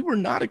 70s. We were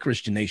not a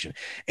Christian nation.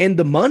 And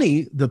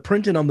the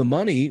printing on the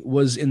money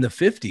was in the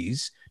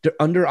 50s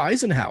under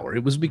Eisenhower.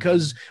 It was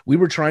because we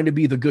were trying to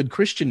be the good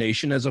Christian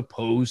nation as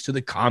opposed to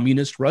the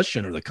communist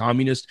Russian or the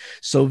communist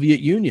Soviet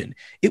Union.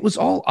 It was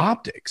all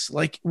optics.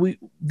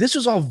 This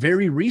was all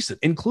very recent,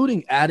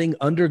 including adding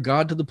under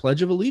God to the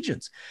Pledge of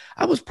Allegiance.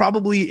 I was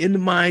probably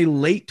in my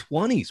late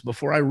 20s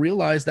before I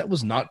realized that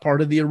was not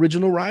part of the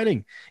original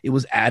writing. It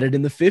was added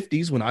in the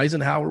 50s when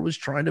Eisenhower was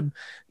trying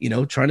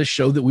to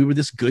show that we were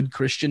this good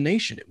Christian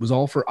nation. It was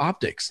all for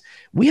optics.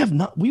 We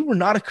were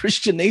not a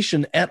Christian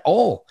nation at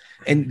all.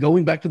 And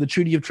going back to the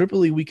Treaty of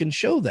Tripoli, we can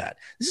show that.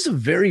 This is a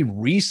very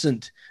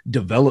recent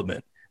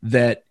development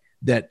that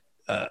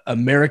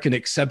American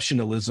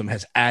exceptionalism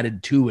has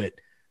added to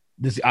it,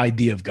 this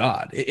idea of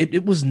God.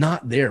 It was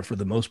not there for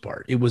the most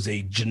part. It was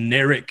a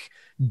generic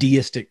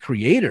deistic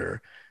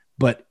creator,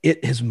 but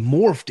it has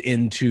morphed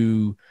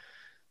into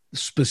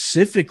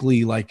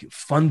specifically like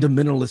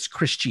fundamentalist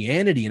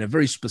Christianity in a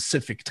very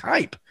specific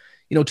type,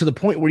 to the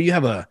point where you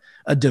have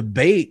a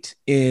debate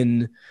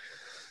in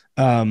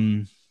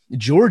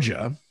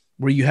Georgia,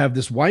 where you have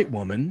this white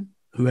woman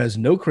who has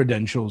no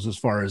credentials as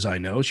far as I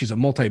know. She's a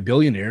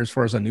multi-billionaire. As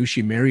far as I knew,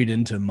 she married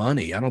into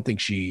money. I don't think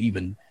she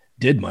even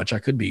did much. I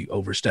could be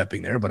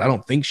overstepping there, but I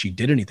don't think she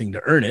did anything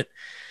to earn it.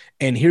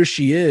 And here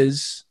she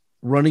is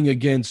running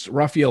against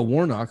Raphael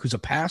Warnock, who's a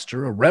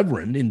pastor, a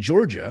reverend in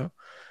Georgia.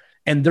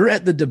 And they're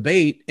at the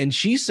debate, and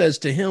she says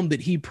to him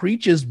that he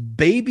preaches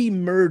baby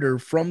murder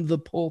from the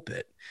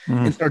pulpit.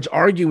 And starts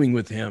arguing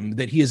with him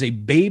that he is a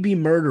baby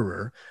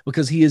murderer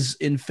because he is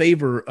in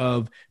favor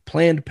of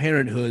Planned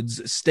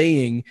Parenthoods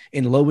staying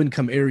in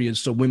low-income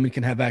areas so women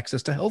can have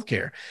access to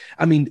healthcare.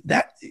 I mean,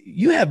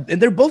 and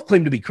they're both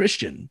claimed to be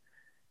Christian,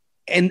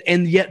 and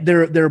yet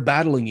they're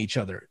battling each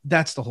other.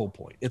 That's the whole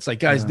point. It's like,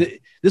 guys,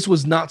 this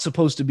was not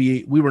supposed to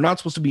be. We were not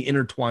supposed to be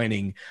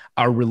intertwining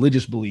our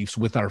religious beliefs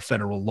with our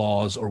federal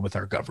laws or with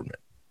our government.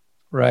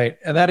 Right.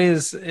 And that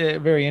is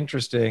very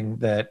interesting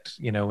that,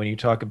 when you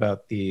talk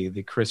about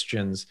the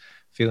Christians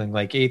feeling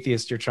like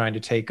atheists you're trying to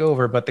take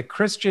over, but the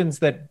Christians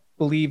that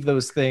believe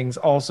those things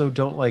also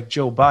don't like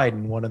Joe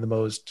Biden, one of the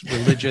most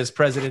religious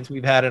presidents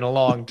we've had in a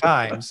long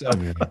time. So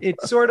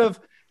it's sort of,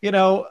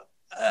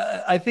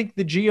 I think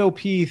the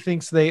GOP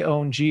thinks they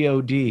own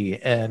God,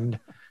 and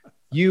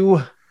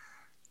you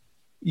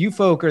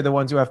folk are the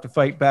ones who have to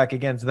fight back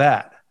against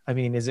that. I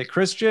mean, is it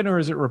Christian or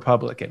is it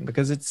Republican?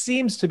 Because it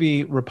seems to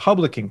be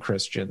Republican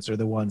Christians are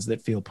the ones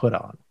that feel put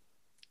on.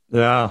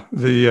 Yeah,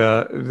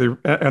 the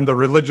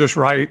religious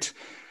right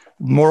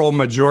moral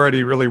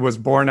majority really was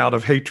born out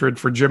of hatred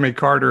for Jimmy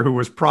Carter, who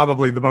was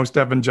probably the most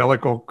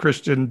evangelical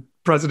Christian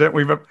president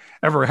we've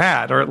ever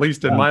had, or at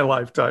least in my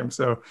lifetime.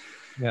 So,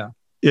 yeah,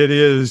 it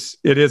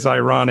is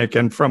ironic,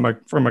 and from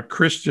a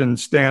Christian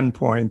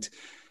standpoint,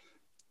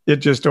 it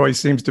just always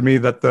seems to me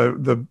that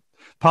the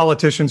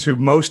politicians who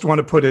most want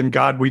to put in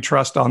God we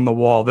trust on the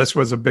wall. This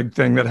was a big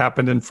thing that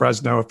happened in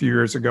Fresno a few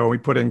years ago. We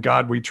put in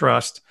God we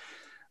trust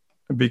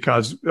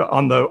because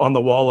on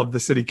the wall of the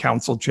city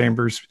council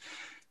chambers,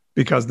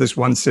 because this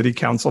one city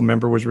council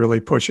member was really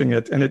pushing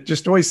it. And it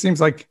just always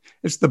seems like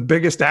it's the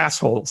biggest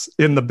assholes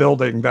in the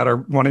building that are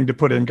wanting to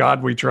put in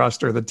God We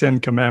Trust or the 10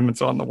 Commandments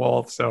on the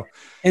wall. So,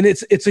 and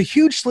it's a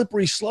huge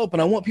slippery slope.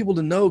 And I want people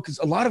to know, because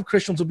a lot of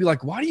Christians will be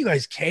like, why do you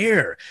guys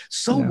care?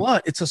 So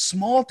what? It's a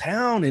small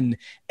town in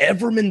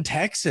Everman,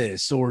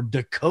 Texas, or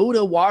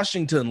Dakota,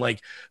 Washington.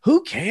 Like,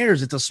 who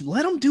cares?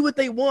 Let them do what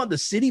they want. The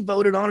city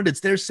voted on it. It's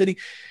their city.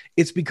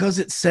 It's because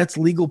it sets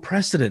legal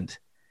precedent.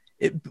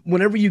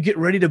 Whenever you get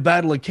ready to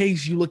battle a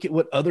case, you look at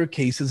what other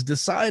cases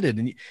decided.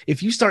 And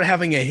if you start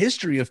having a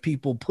history of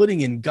people putting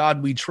in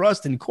God We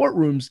Trust in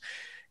courtrooms,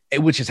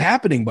 which is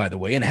happening, by the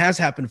way, and has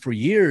happened for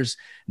years,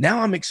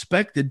 now I'm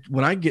expected,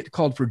 when I get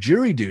called for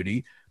jury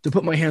duty, to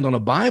put my hand on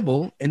a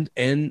Bible and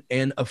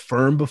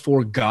affirm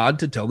before God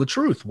to tell the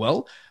truth.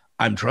 Well,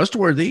 I'm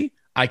trustworthy.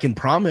 I can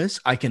promise,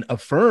 I can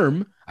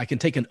affirm, I can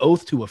take an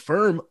oath to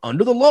affirm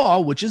under the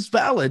law, which is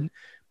valid.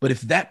 But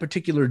if that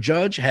particular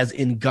judge has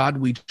in God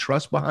We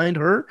Trust behind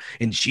her,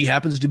 and she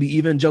happens to be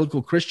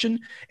evangelical Christian,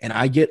 and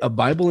I get a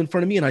Bible in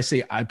front of me and I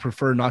say, I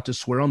prefer not to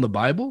swear on the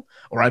Bible,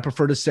 or I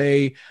prefer to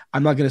say,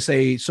 I'm not going to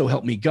say, so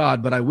help me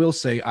God, but I will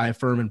say, I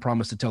affirm and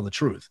promise to tell the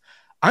truth.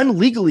 I'm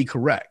legally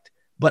correct,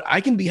 but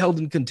I can be held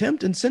in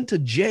contempt and sent to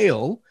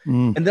jail.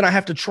 And then I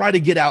have to try to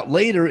get out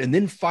later and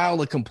then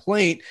file a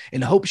complaint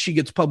and hope she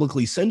gets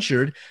publicly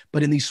censured.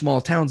 But in these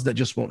small towns, that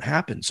just won't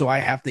happen. So I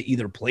have to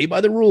either play by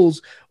the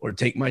rules or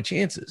take my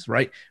chances,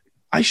 right?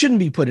 I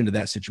shouldn't be put into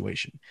that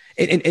situation.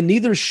 And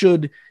neither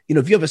should,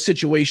 if you have a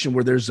situation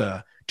where there's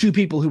two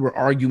people who are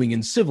arguing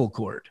in civil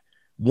court,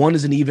 one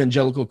is an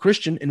evangelical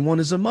Christian and one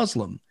is a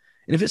Muslim.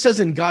 And if it says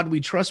in God We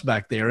Trust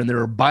back there and there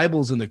are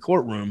Bibles in the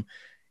courtroom,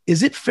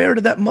 is it fair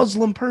to that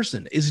Muslim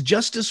person? Is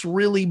justice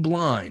really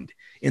blind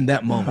in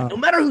that moment? No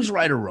matter who's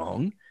right or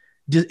wrong,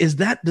 does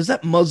that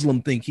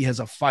Muslim think he has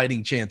a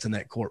fighting chance in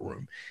that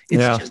courtroom?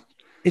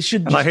 It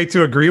should. And I hate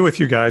to agree with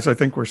you guys. I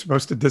think we're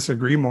supposed to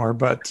disagree more.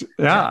 But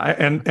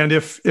and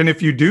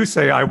if you do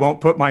say I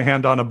won't put my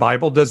hand on a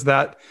Bible, does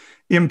that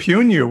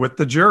impugn you with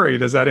the jury?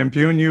 Does that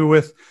impugn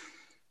you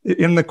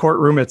in the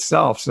courtroom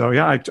itself? So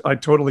I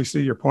totally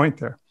see your point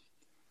there.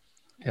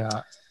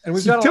 Yeah. And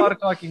we've done a lot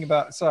of talking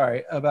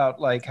about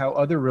like how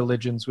other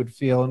religions would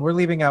feel. And we're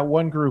leaving out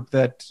one group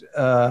that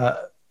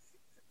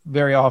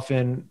very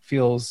often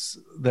feels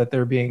that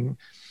they're being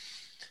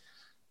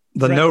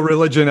no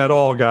religion at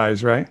all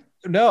guys, right?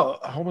 No,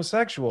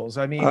 homosexuals.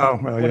 I mean,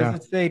 what does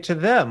it say to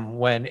them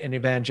when an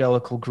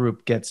evangelical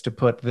group gets to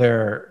put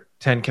their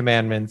 10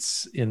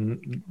 Commandments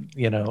in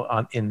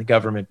the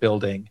government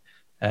building?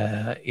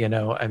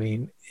 I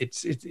mean,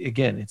 it's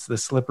the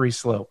slippery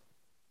slope.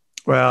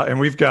 Well, and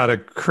we've got a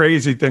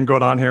crazy thing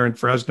going on here in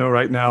Fresno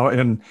right now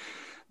in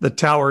the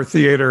Tower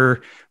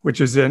Theater,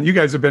 which is you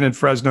guys have been in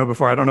Fresno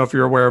before. I don't know if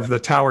you're aware of the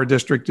Tower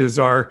District is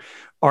our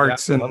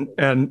arts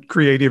and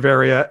creative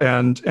area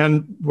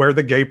and where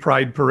the Gay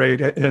Pride Parade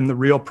and the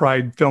Real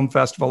Pride Film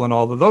Festival and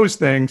all of those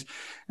things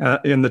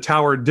in the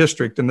Tower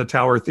District, and the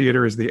Tower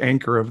Theater is the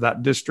anchor of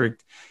that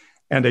district.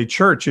 And a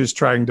church is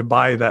trying to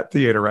buy that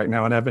theater right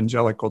now, an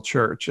evangelical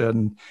church.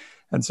 And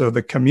so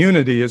the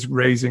community is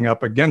raising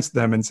up against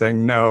them and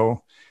saying,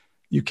 no,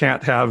 you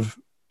can't have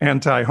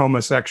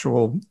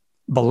anti-homosexual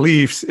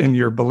beliefs in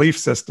your belief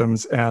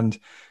systems and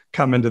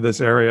come into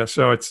this area.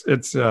 So it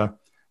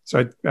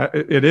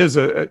is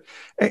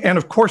and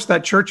of course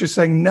that church is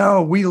saying,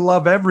 no, we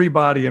love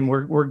everybody and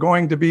we're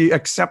going to be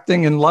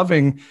accepting and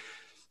loving.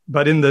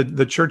 But in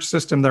the church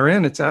system they're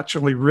in, it's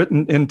actually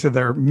written into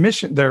their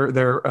mission,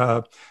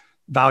 their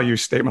value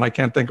statement. I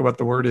can't think of what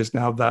the word is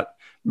now, that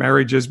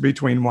marriage is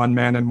between one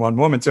man and one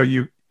woman. So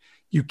you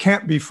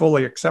can't be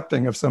fully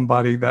accepting of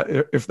somebody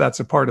that if that's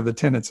a part of the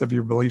tenets of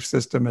your belief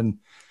system. And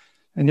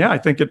I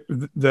think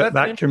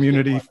that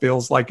community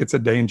feels like it's a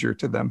danger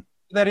to them.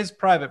 That is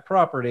private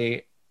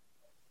property.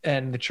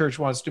 And the church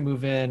wants to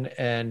move in,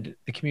 and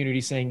the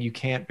community saying you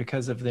can't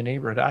because of the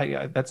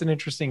neighborhood. That's an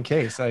interesting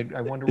case. I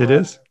wonder. It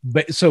is.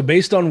 So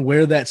based on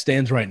where that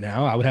stands right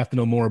now, I would have to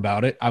know more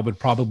about it. I would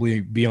probably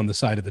be on the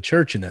side of the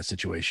church in that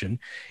situation.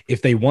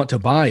 If they want to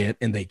buy it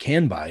and they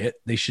can buy it,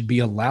 they should be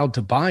allowed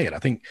to buy it. I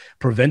think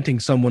preventing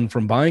someone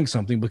from buying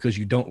something because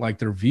you don't like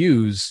their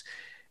views,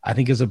 I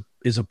think is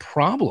a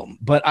problem.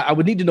 But I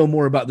would need to know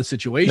more about the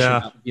situation.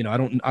 I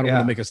don't want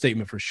to make a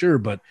statement for sure,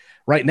 but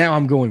right now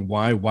I'm going,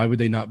 why would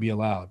they not be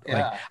allowed?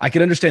 Like, I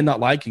can understand not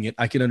liking it.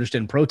 I can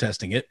understand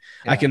protesting it.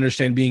 I can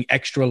understand being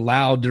extra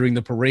loud during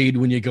the parade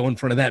when you go in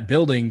front of that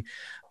building.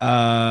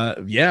 I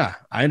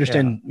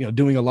understand,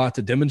 doing a lot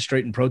to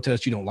demonstrate and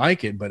protest. You don't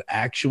like it, but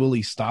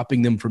actually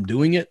stopping them from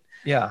doing it.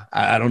 Yeah.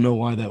 I don't know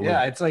why that would.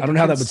 It's like, I don't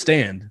know how that would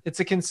stand. It's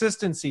a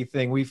consistency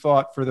thing. We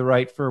fought for the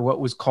right for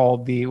what was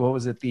called the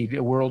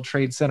World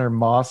Trade Center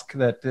mosque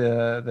that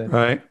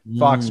the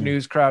Fox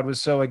News crowd was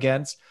so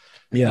against.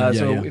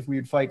 If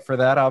we'd fight for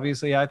that,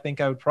 obviously, I think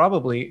I would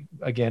probably,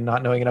 again,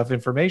 not knowing enough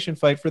information,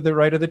 fight for the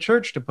right of the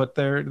church to put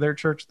their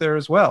church there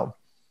as well.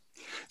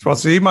 Well,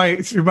 see my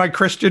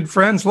Christian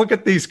friends, look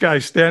at these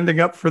guys standing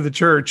up for the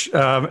church,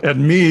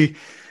 and me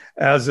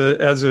as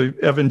a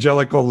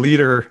evangelical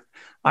leader.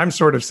 I'm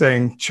sort of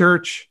saying,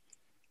 church,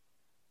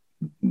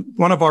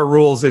 one of our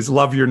rules is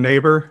love your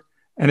neighbor.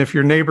 And if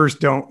your neighbors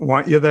don't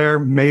want you there,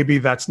 maybe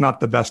that's not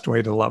the best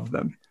way to love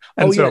them.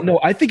 And no,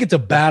 I think it's a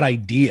bad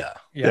idea.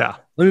 Yeah.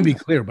 Let me be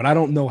clear, but I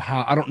don't know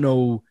how.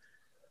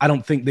 I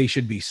don't think they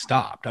should be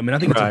stopped. I mean, I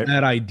think it's a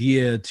bad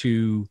idea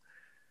to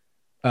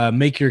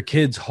make your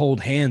kids hold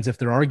hands if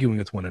they're arguing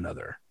with one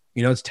another.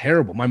 You know, it's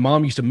terrible. My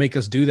mom used to make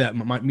us do that.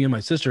 Me and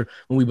my sister,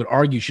 when we would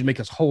argue, she'd make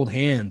us hold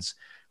hands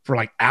for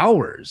like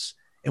hours.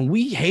 And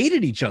we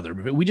hated each other.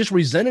 We just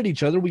resented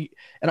each other.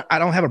 And I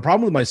don't have a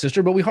problem with my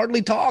sister, but we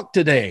hardly talk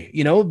today,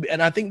 you know?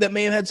 And I think that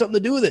may have had something to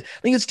do with it.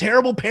 I think it's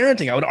terrible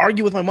parenting. I would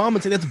argue with my mom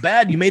and say, that's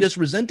bad. You made us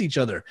resent each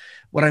other.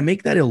 Would I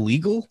make that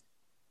illegal?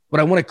 Would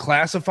I want to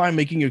classify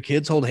making your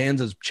kids hold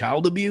hands as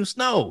child abuse?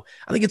 No,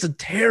 I think it's a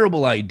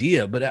terrible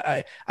idea, but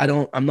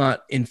I'm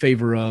not in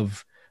favor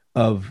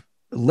of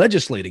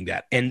legislating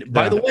that. And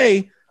by the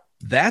way,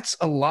 that's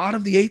a lot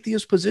of the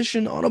atheist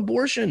position on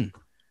abortion.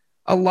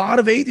 A lot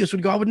of atheists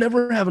would go, I would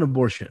never have an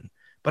abortion,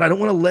 but I don't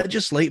want to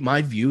legislate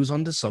my views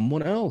onto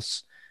someone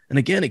else. And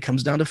again, it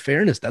comes down to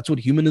fairness. That's what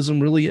humanism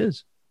really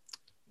is.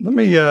 Let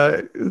me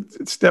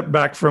step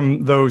back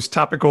from those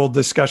topical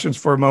discussions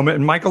for a moment.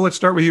 And Michael, let's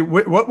start with you.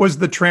 What was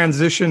the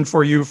transition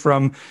for you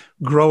from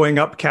growing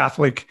up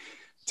Catholic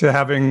to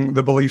having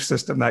the belief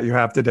system that you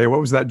have today? What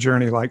was that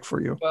journey like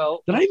for you?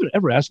 Well, did I even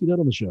ever ask you that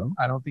on the show?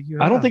 I don't think you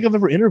have. I don't think I've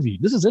ever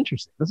interviewed. This is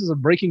interesting. This is a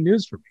breaking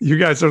news for me. You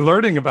guys are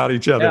learning about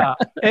each other. Yeah.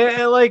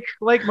 And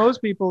like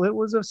most people, it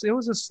was a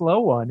slow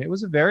one. It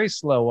was a very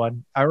slow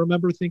one. I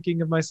remember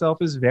thinking of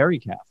myself as very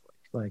Catholic.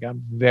 Like,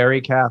 I'm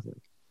very Catholic.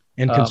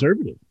 And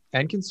conservative.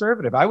 And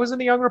conservative. I was in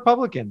the Young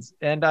Republicans,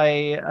 and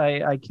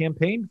I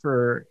campaigned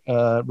for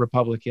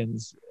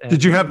Republicans.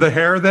 Did you have the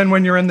hair then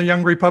when you were in the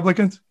Young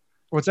Republicans?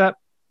 What's that?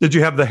 Did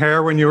you have the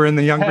hair when you were in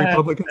the Young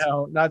Republicans?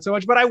 No, not so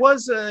much. But I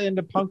was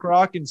into punk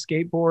rock and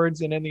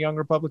skateboards and in the Young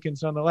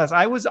Republicans nonetheless.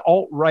 I was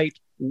alt-right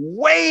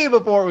way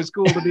before it was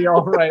cool to be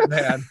alt-right,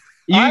 man.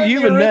 You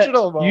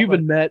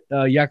even met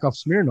Yakov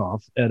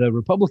Smirnoff at a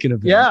Republican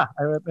event. Yeah.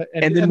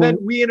 And then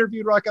we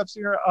interviewed Yakov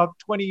Smirnoff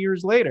 20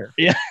 years later.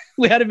 Yeah.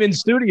 We had him in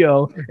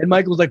studio, and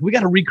Michael was like, we got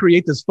to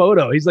recreate this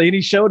photo. He's like, and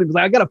he showed him, he's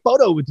like, I got a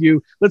photo with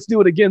you. Let's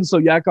do it again. So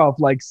Yakov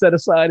set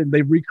aside, and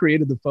they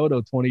recreated the photo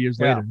 20 years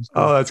later.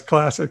 Oh, that's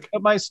classic.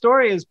 But my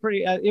story is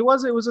pretty, it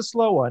was a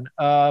slow one.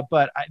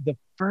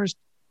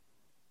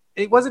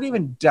 It wasn't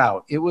even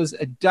doubt. It was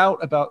a doubt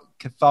about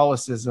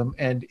Catholicism.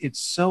 And it's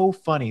so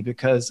funny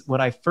because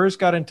when I first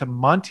got into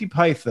Monty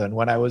Python,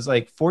 when I was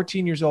like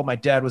 14 years old, my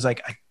dad was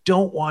like, I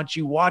don't want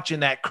you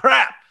watching that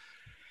crap.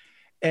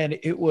 And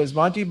it was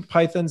Monty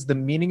Python's The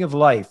Meaning of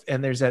Life.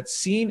 And there's that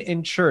scene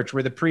in church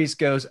where the priest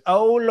goes,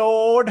 oh,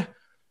 Lord,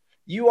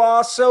 you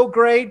are so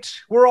great.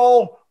 We're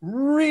all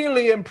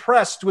really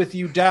impressed with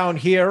you down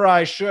here.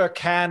 I sure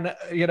can,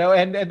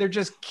 and they're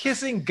just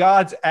kissing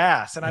God's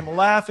ass. And I'm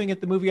laughing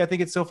at the movie. I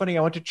think it's so funny.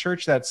 I went to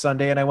church that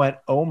Sunday and I went,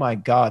 oh my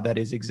God, that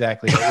is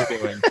exactly what we're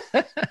doing.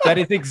 That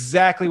is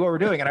exactly what we're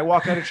doing. And I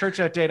walked out of church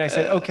that day and I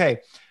said, okay,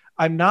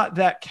 I'm not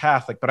that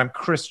Catholic, but I'm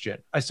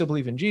Christian. I still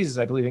believe in Jesus.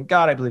 I believe in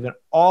God. I believe in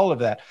all of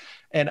that.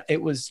 And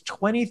it was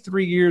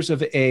 23 years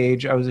of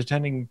age. I was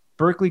attending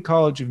Berklee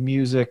College of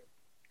Music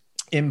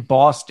in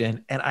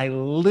Boston, and I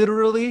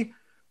literally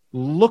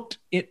looked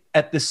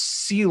at the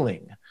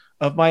ceiling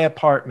of my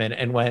apartment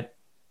and went,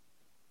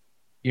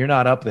 you're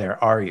not up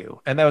there, are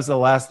you? And that was the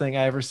last thing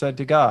I ever said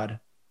to God.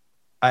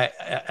 I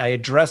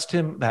addressed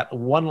him that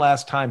one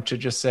last time to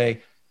just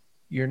say,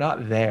 you're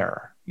not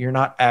there. You're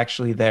not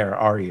actually there,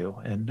 are you?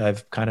 And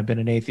I've kind of been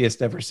an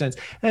atheist ever since.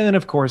 And then,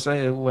 of course,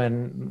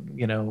 when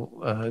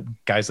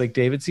guys like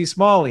David C.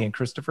 Smalley and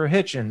Christopher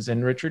Hitchens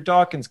and Richard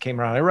Dawkins came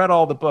around, I read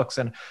all the books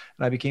and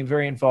I became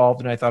very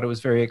involved, and I thought it was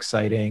very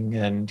exciting.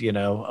 And,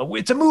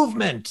 it's a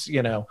movement,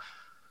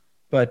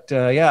 But,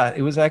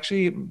 it was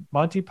actually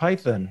Monty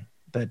Python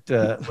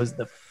that was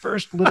the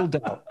first little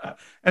doubt.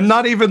 And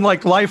not even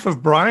like Life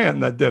of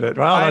Brian that did it.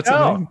 Wow, that's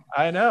amazing.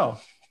 I know.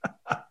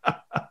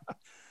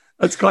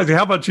 That's classic.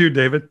 How about you,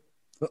 David?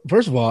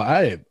 First of all,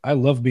 I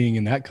love being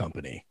in that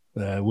company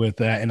with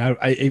that. And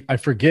I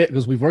forget,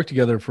 because we've worked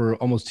together for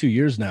almost 2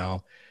 years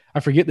now. I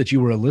forget that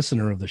you were a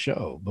listener of the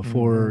show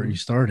before you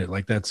started.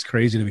 Like, that's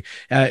crazy to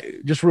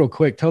me. Just real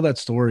quick, tell that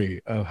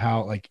story of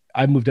how,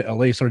 I moved to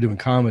LA, started doing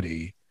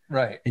comedy.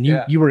 Right. And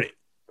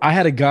I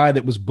had a guy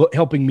that was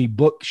helping me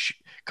book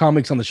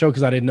comics on the show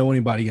because I didn't know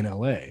anybody in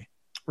LA.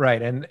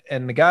 Right.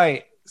 And the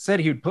guy said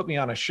he would put me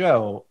on a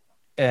show,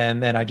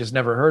 and then I just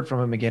never heard from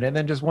him again. And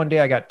then just one day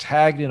I got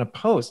tagged in a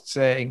post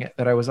saying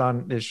that I was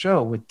on this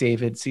show with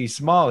David C.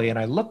 Smalley. And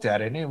I looked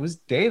at it and it was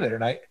David.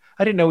 And I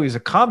didn't know he was a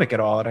comic at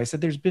all. And I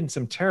said, there's been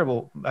some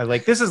terrible,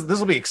 this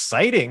will be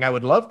exciting. I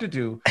would love to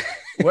do.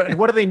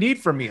 What do they need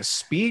from me? A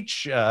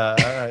speech? He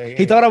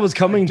thought I was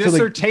coming to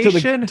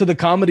the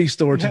comedy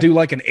store to do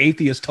like an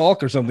atheist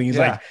talk or something. He's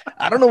like,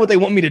 I don't know what they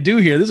want me to do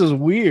here. This is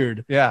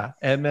weird. Yeah.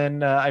 And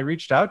then I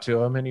reached out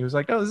to him and he was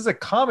like, oh, this is a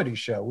comedy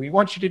show. We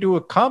want you to do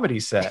a comedy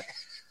set.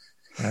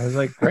 I was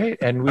like, great.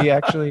 And we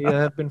actually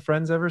have been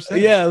friends ever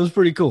since. Yeah, it was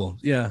pretty cool.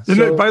 Yeah.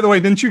 By the way,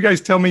 didn't you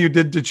guys tell me you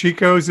did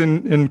DeChico's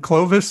in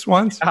Clovis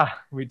once?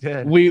 We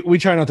did. We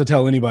try not to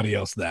tell anybody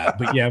else that,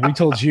 but yeah, we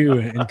told you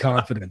in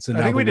confidence. And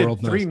I think now we the did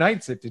world 3 knows.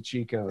 nights at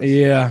DeChico's.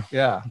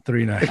 Yeah,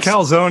 3 The nights.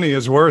 calzone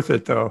is worth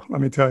it, though.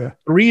 Let me tell you.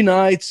 3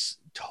 nights,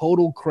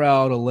 total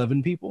crowd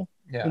 11 people.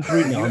 Yeah. And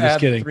 3, no, You I'm just add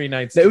kidding. 3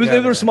 nights. They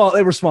together. were small.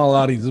 They were small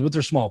audiences, but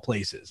they're small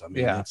places. I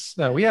mean, Yeah.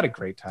 No, we had a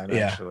great time.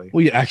 Actually,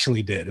 we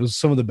actually did. It was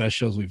some of the best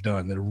shows we've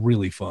done. They're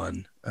really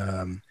fun.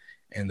 And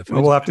the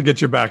food. We'll have to get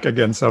you back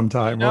again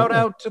sometime. Shout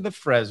out to the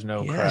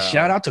Fresno Yeah, crowd.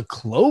 shout out to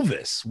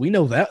Clovis. We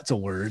know that's a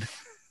word.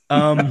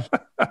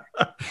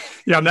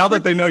 Yeah, now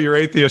that they know you're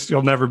atheist,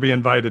 you'll never be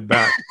invited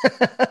back.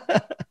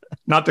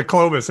 Not to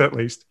Clovis, at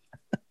least.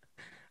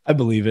 I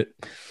believe it.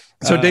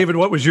 So, David,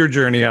 what was your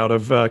journey out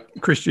of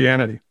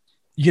Christianity?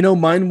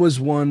 Mine was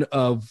one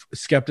of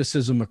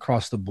skepticism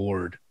across the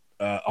board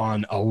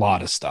on a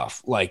lot of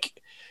stuff. Like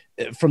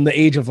from the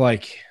age of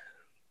like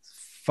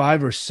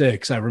 5 or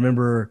 6, I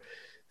remember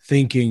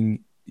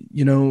thinking,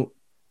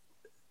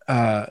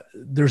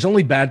 there's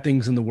only bad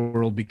things in the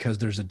world because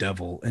there's a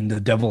devil, and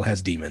the devil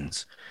has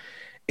demons.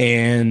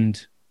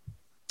 And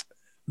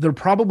they're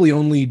probably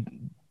only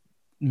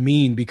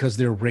mean because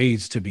they're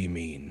raised to be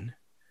mean.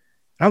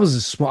 I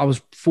was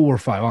 4 or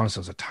 5, honestly.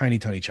 I was a tiny,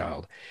 tiny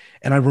child.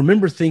 And I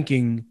remember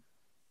thinking,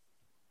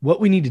 what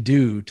we need to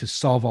do to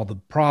solve all the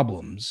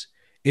problems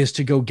is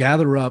to go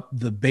gather up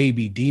the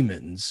baby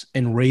demons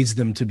and raise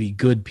them to be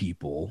good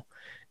people.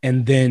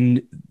 And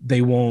then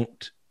they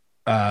won't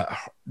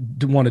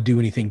want to do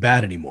anything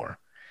bad anymore.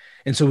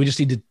 And so we just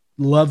need to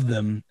love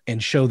them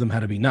and show them how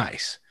to be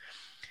nice.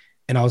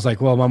 And I was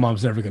like, well, my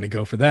mom's never going to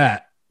go for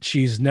that.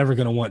 She's never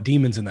going to want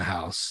demons in the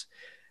house.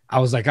 I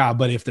was like,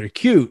 but if they're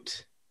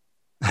cute,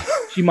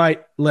 she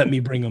might let me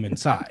bring them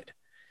inside.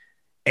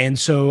 And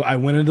so I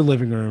went into the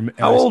living room. And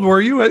How old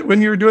were you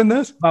when you were doing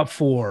this? About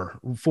 4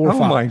 or 5. Oh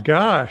my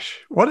gosh.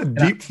 What a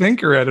deep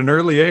thinker at an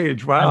early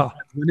age. Wow.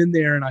 I went in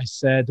there and I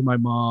said to my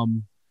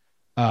mom,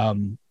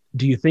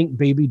 do you think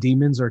baby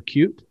demons are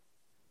cute?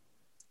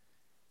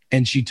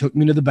 And she took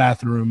me to the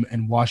bathroom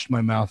and washed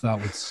my mouth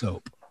out with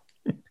soap.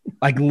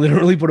 Like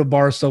literally put a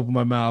bar of soap in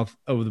my mouth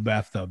over the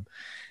bathtub.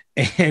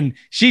 And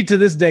she to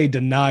this day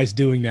denies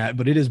doing that,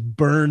 but it is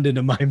burned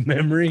into my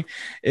memory.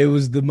 It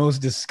was the most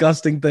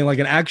disgusting thing, like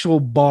an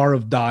actual bar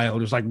of dial,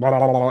 just like blah,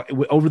 blah,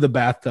 blah, over the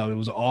bathtub. It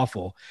was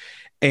awful.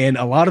 And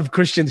a lot of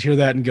Christians hear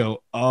that and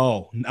go,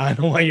 oh, I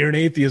know why you're an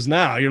atheist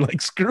now. You're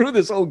like, screw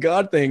this whole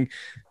God thing.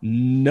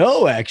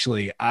 No,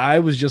 actually, I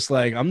was just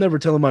like, I'm never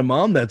telling my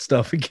mom that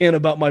stuff again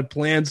about my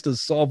plans to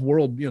solve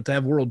world, to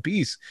have world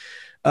peace.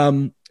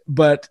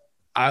 But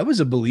I was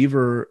a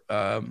believer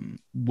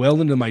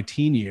well into my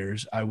teen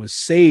years. I was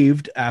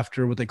saved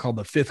after what they call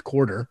the 5th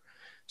quarter.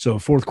 So a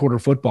 4th quarter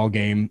football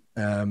game.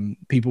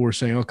 People were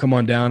saying, oh, come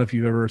on down if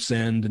you've ever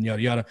sinned and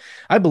yada, yada.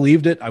 I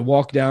believed it. I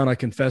walked down. I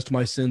confessed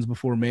my sins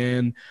before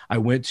man. I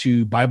went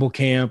to Bible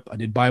camp. I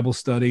did Bible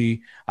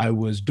study. I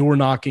was door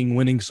knocking,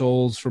 winning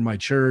souls for my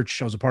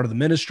church. I was a part of the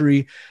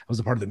ministry. I was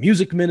a part of the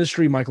music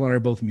ministry. Michael and I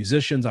are both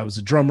musicians. I was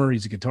a drummer.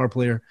 He's a guitar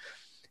player.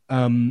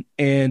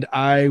 And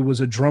I was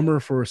a drummer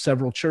for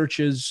several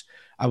churches.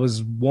 I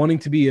was wanting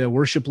to be a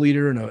worship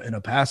leader and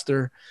a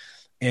pastor.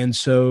 And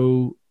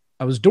so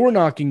I was door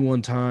knocking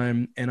one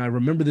time, and I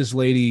remember this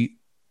lady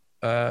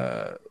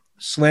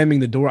slamming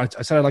the door. I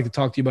said, I'd like to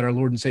talk to you about our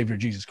Lord and Savior,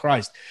 Jesus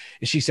Christ.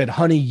 And she said,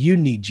 honey, you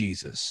need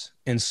Jesus,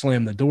 and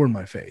slammed the door in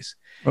my face.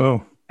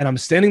 Oh. And I'm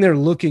standing there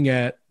looking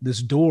at this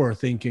door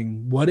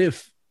thinking, what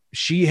if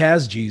she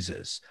has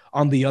Jesus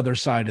on the other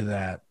side of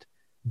that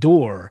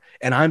door,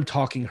 and I'm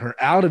talking her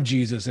out of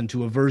Jesus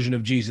into a version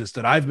of Jesus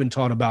that I've been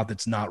taught about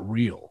that's not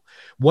real?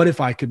 What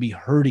if I could be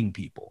hurting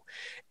people?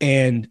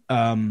 And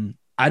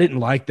I didn't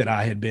like that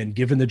I had been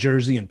given the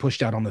jersey and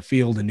pushed out on the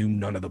field and knew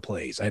none of the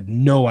plays. I had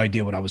no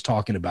idea what I was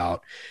talking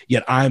about,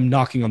 yet I'm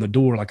knocking on the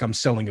door like I'm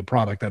selling a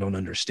product I don't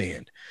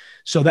understand.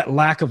 So that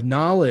lack of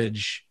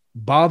knowledge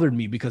bothered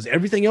me because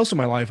everything else in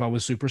my life I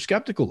was super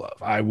skeptical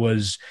of.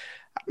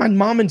 My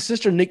mom and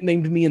sister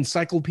nicknamed me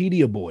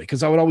Encyclopedia Boy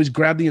because I would always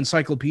grab the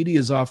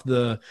encyclopedias off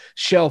the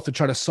shelf to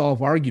try to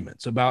solve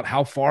arguments about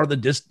how far the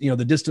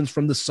distance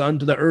from the sun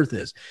to the earth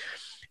is.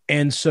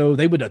 And so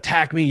they would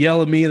attack me,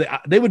 yell at me.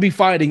 They would be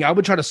fighting. I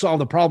would try to solve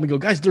the problem and go,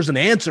 guys, there's an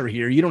answer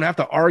here. You don't have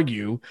to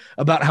argue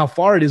about how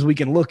far it is. We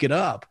can look it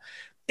up.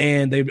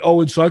 And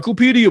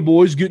Encyclopedia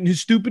Boy's getting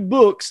his stupid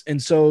books.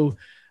 And so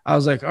I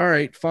was like, all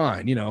right,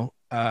 fine,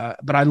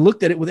 but I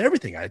looked at it with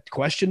everything. I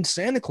questioned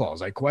Santa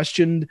Claus. I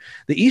questioned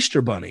the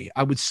Easter Bunny.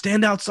 I would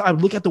stand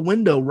outside, look at the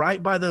window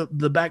right by the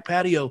back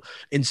patio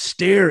and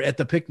stare at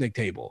the picnic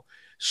table,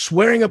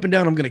 swearing up and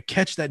down, I'm going to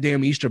catch that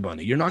damn Easter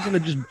Bunny. You're not going to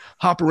just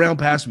hop around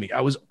past me.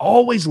 I was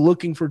always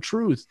looking for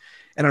truth.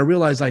 And I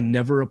realized I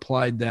never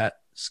applied that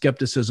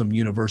skepticism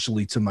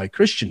universally to my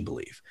Christian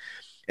belief.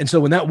 And so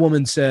when that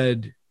woman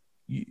said,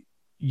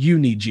 you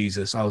need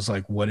Jesus, I was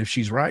like, what if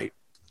she's right?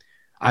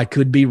 I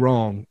could be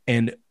wrong.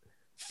 And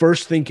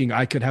first thinking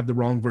I could have the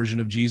wrong version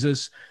of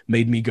Jesus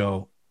made me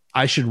go,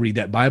 I should read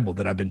that Bible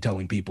that I've been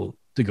telling people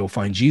to go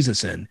find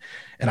Jesus in.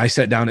 And I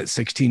sat down at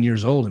 16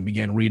 years old and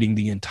began reading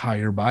the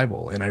entire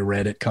Bible. And I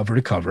read it cover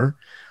to cover.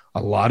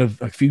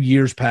 A few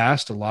years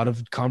passed, a lot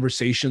of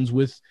conversations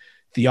with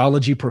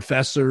theology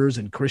professors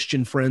and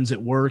Christian friends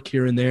at work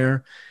here and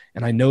there.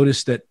 And I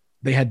noticed that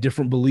they had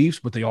different beliefs,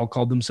 but they all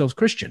called themselves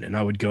Christian. And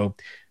I would go,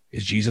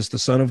 is Jesus the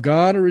Son of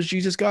God, or is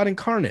Jesus God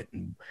incarnate?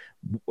 And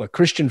a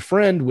Christian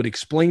friend would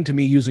explain to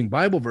me using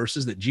Bible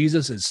verses that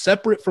Jesus is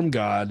separate from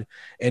God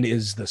and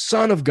is the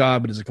Son of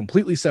God, but is a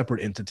completely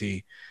separate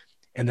entity.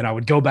 And then I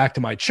would go back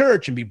to my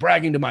church and be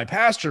bragging to my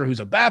pastor, who's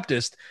a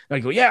Baptist. And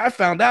I'd go, yeah, I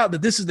found out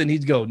that this is, then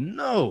he'd go,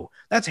 no,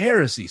 that's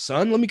heresy,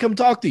 son. Let me come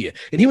talk to you.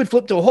 And he would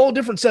flip to a whole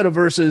different set of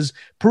verses,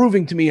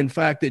 proving to me, in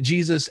fact, that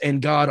Jesus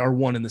and God are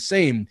one and the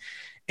same.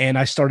 And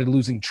I started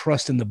losing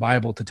trust in the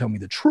Bible to tell me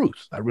the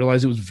truth. I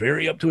realized it was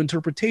very up to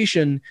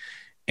interpretation.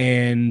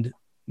 And,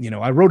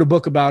 I wrote a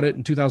book about it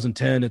in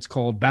 2010. It's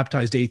called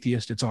Baptized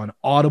Atheist. It's on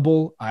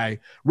Audible. I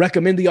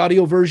recommend the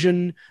audio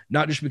version,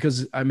 not just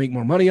because I make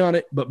more money on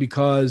it, but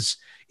because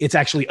it's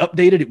actually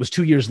updated. It was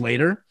 2 years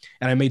later,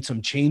 and I made some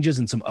changes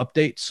and some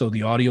updates. So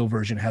the audio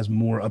version has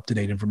more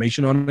up-to-date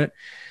information on it.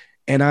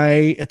 And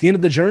at the end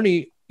of the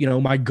journey,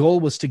 my goal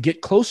was to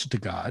get closer to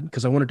God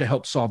because I wanted to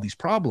help solve these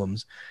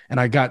problems.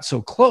 And I got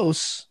so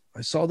close,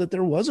 I saw that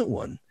there wasn't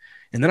one.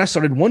 And then I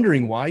started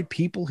wondering why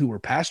people who were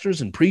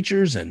pastors and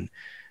preachers and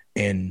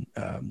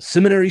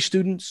seminary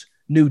students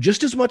knew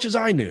just as much as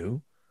I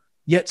knew,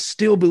 yet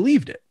still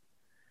believed it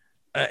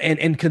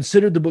and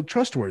considered the book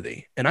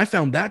trustworthy. And I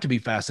found that to be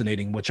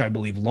fascinating, which I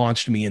believe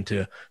launched me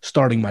into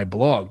starting my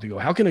blog to go,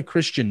 how can a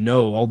Christian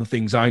know all the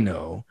things I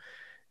know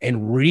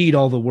and read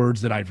all the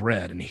words that I've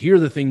read and hear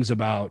the things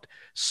about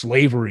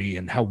slavery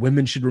and how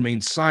women should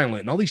remain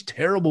silent and all these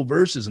terrible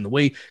verses and the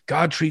way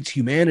God treats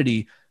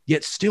humanity,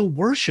 yet still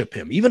worship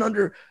him.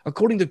 Even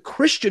according to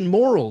Christian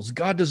morals,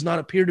 God does not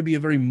appear to be a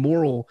very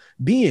moral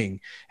being.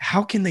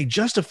 How can they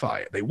justify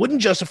it? They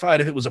wouldn't justify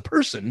it if it was a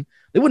person.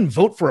 They wouldn't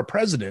vote for a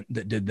president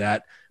that did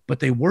that, but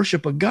they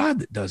worship a God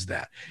that does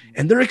that.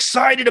 And they're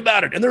excited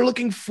about it. And they're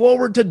looking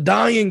forward to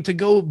dying to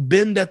go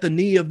bend at the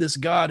knee of this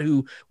God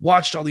who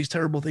watched all these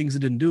terrible things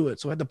and didn't do it.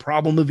 So I had the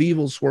problem of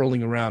evil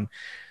swirling around.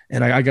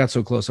 And I got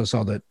so close, I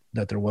saw that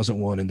there wasn't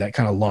one. And that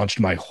kind of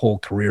launched my whole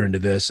career into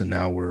this. And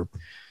now we're,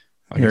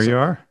 here you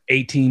are,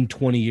 18,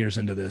 20 years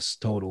into this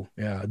total.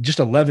 Yeah. Just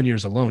 11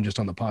 years alone, just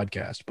on the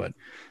podcast. But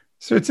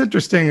so it's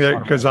interesting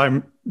that because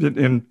I'm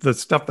in the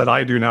stuff that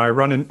I do now, I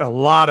run in a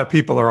lot of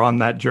people are on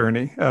that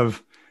journey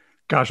of,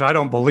 gosh, I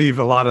don't believe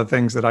a lot of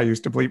things that I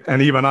used to believe.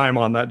 And even I'm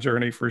on that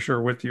journey for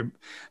sure with you.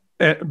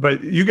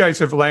 But you guys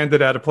have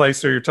landed at a place,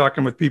 so you're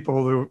talking with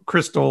people who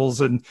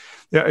crystals. And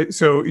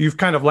so you've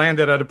kind of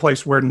landed at a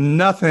place where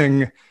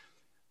nothing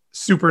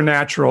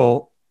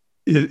supernatural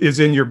is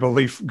in your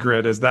belief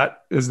grid. Is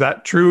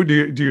that true?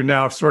 Do you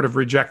now sort of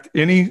reject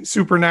any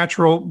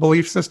supernatural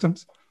belief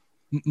systems?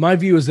 My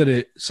view is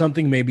that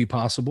something may be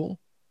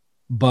possible,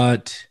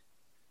 but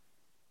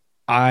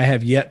I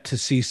have yet to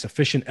see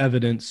sufficient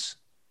evidence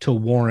to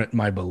warrant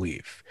my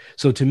belief.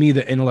 So to me,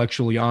 the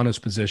intellectually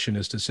honest position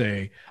is to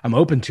say, I'm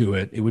open to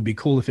it. It would be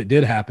cool if it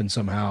did happen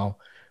somehow,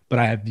 but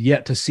I have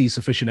yet to see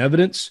sufficient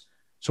evidence.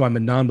 So I'm a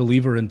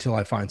non-believer until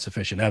I find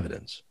sufficient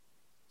evidence.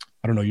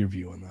 I don't know your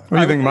view on that. What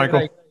do you think,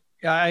 Michael?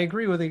 I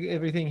agree with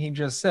everything he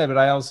just said, but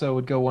I also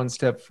would go one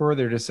step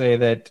further to say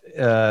that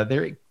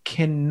there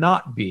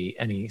cannot be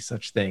any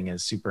such thing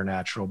as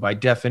supernatural by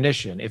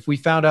definition. If we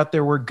found out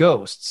there were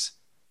ghosts,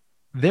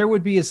 there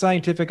would be a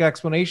scientific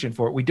explanation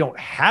for it. We don't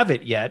have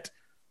it yet,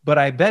 but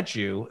I bet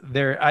you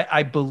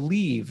I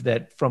believe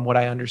that from what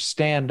I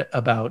understand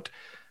about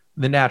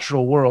the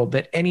natural world,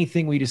 that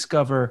anything we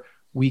discover,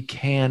 we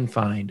can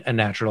find a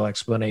natural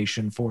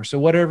explanation for. So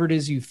whatever it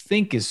is you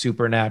think is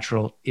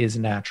supernatural is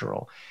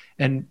natural.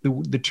 And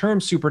the term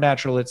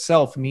supernatural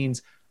itself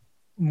means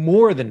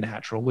more than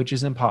natural, which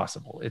is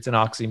impossible. It's an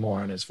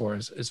oxymoron as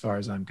far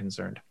as I'm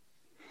concerned.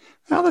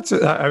 Well, it's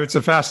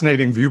a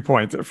fascinating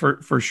viewpoint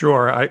for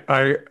sure.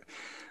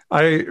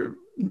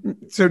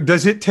 So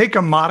does it take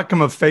a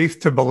modicum of faith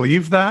to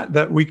believe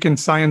that we can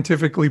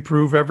scientifically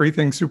prove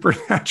everything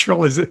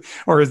supernatural? Is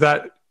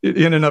that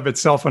in and of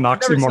itself an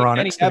oxymoronic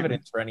any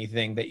evidence for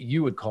anything that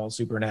you would call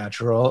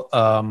supernatural,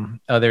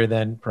 other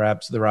than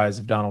perhaps the rise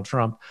of Donald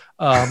Trump?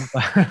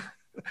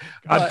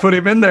 I'd put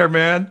him in there,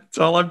 man. That's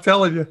all I'm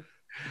telling you.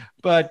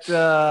 But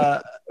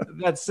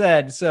that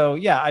said, so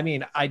yeah, I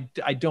mean,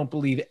 I don't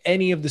believe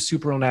any of the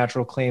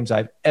supernatural claims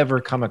I've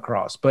ever come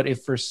across. But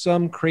if for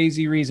some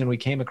crazy reason we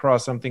came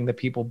across something that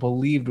people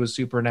believed was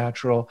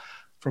supernatural,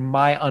 from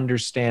my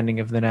understanding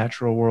of the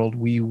natural world,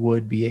 we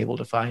would be able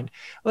to find.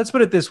 Let's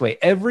put it this way.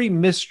 Every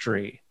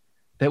mystery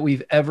that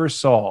we've ever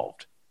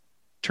solved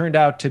turned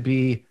out to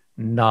be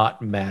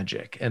not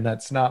magic. And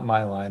that's not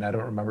my line. I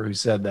don't remember who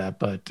said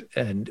that.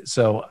 And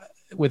so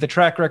with a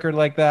track record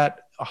like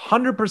that,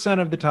 100%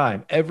 of the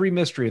time, every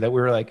mystery that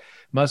we were like,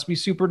 must be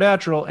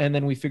supernatural, and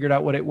then we figured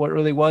out what it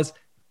really was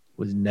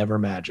never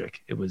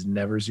magic. It was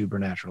never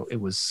supernatural. It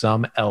was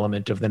some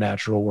element of the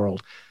natural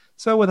world.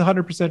 So with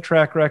 100%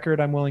 track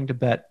record, I'm willing to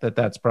bet that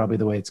that's probably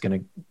the way it's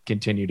going to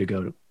continue to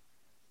go.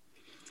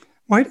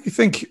 Why do you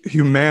think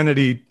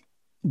humanity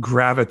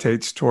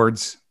gravitates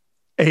towards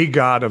a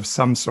god of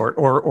some sort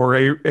or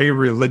a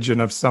religion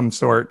of some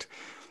sort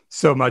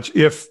so much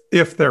if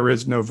there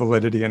is no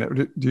validity in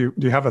it? Do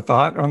you have a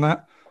thought on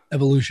that?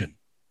 Evolution.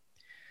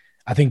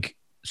 I think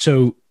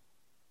so.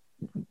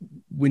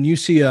 When you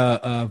see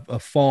a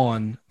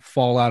fawn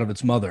fall out of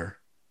its mother,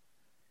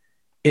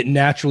 it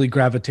naturally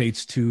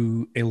gravitates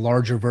to a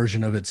larger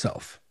version of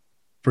itself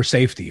for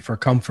safety, for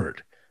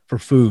comfort, for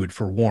food,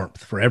 for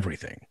warmth, for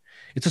everything.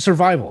 It's a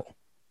survival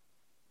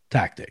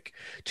tactic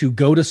to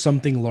go to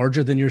something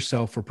larger than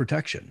yourself for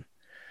protection.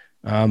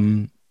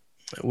 When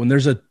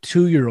there's a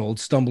 2-year-old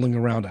stumbling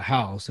around a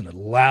house and a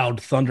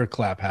loud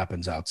thunderclap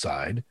happens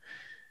outside,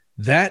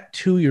 that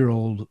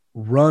 2-year-old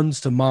runs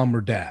to mom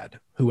or dad,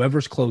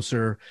 whoever's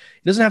closer.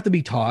 It doesn't have to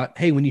be taught,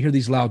 hey, when you hear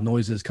these loud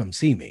noises, come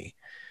see me.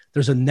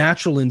 There's a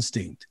natural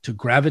instinct to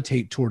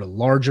gravitate toward a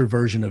larger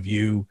version of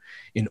you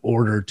in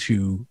order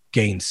to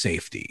gain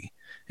safety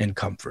and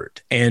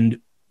comfort. And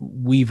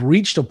we've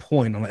reached a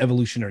point on an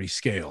evolutionary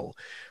scale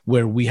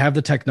where we have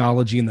the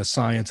technology and the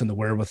science and the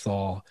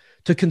wherewithal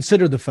to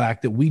consider the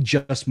fact that we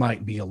just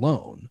might be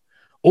alone,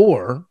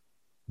 or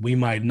we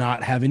might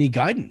not have any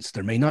guidance.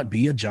 There may not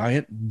be a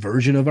giant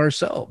version of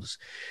ourselves.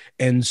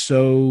 And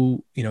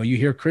so, you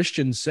hear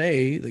Christians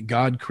say that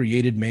God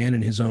created man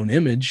in his own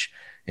image,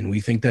 and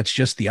we think that's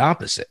just the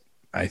opposite.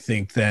 I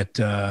think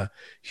that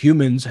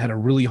humans had a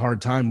really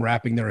hard time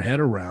wrapping their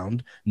head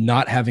around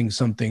not having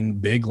something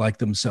big like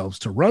themselves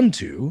to run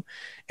to.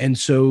 And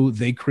so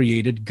they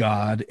created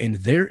God in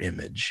their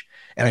image.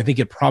 And I think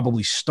it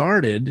probably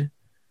started,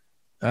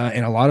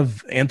 and a lot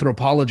of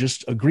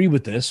anthropologists agree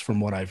with this from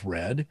what I've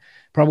read,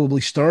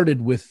 probably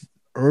started with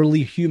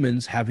early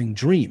humans having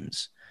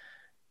dreams,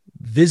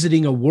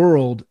 visiting a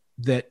world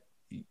that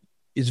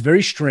is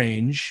very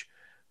strange,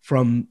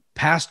 from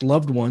past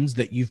loved ones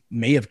that you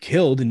may have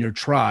killed in your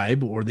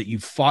tribe, or that you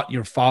fought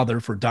your father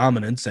for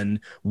dominance and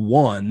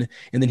won.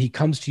 And then he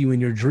comes to you in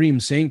your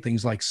dream saying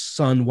things like,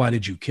 son, why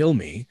did you kill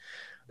me?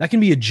 That can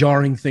be a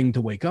jarring thing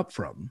to wake up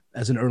from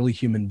as an early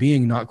human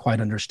being, not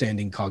quite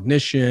understanding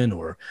cognition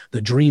or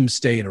the dream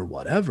state or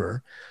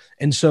whatever.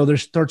 And so there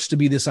starts to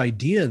be this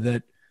idea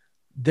that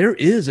there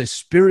is a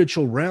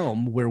spiritual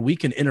realm where we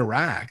can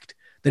interact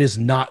that is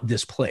not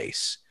this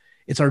place.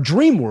 It's our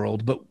dream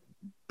world, but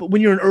when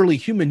you're an early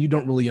human, you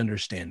don't really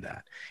understand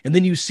that. And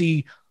then you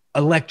see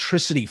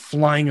electricity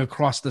flying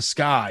across the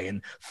sky,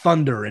 and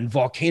thunder, and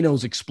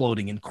volcanoes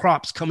exploding, and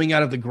crops coming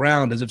out of the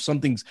ground as if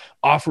something's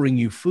offering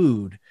you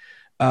food.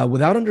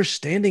 Without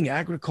understanding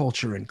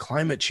agriculture and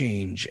climate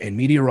change and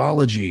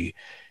meteorology,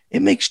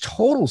 it makes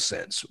total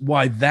sense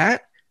why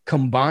that,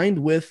 combined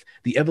with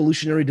the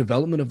evolutionary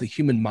development of the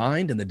human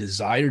mind and the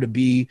desire to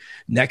be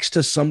next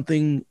to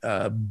something,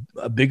 a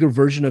bigger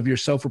version of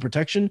yourself for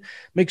protection,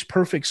 makes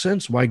perfect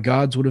sense why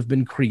gods would have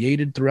been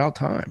created throughout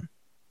time.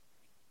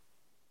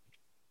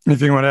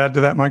 Anything you want to add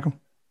to that, Michael?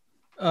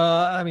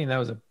 That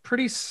was a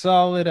pretty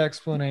solid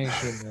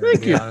explanation.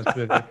 Thank you.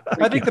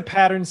 I think the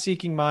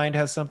pattern-seeking mind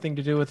has something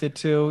to do with it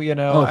too.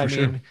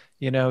 Sure.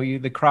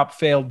 The crop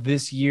failed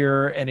this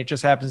year, and it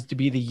just happens to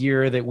be the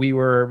year that we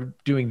were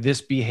doing this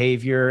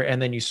behavior,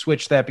 and then you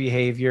switch that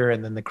behavior,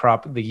 and then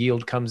the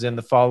yield comes in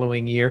the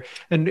following year.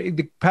 And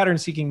the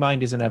pattern-seeking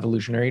mind is an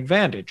evolutionary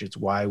advantage. It's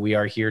why we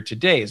are here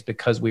today, is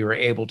because we were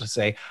able to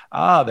say,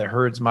 the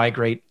herds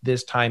migrate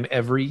this time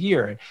every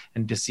year,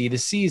 and to see the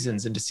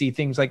seasons and to see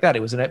things like that.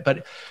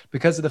 But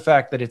because of the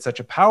fact that it's such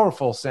a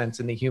powerful sense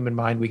in the human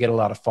mind, we get a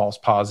lot of false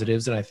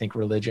positives, and I think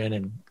religion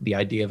and the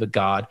idea of a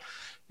god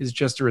is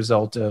just a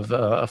result of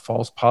a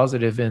false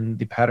positive in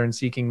the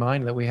pattern-seeking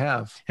mind that we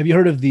have. Have you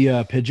heard of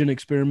the pigeon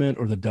experiment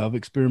or the dove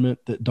experiment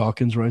that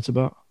Dawkins writes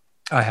about?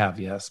 I have,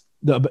 yes.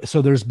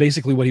 So there's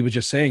basically what he was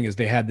just saying is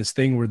they had this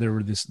thing where there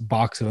were this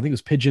box of, I think it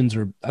was pigeons,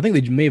 or I think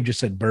they may have just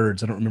said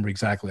birds. I don't remember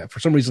exactly. For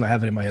some reason, I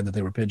have it in my head that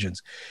they were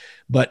pigeons.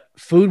 But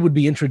food would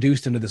be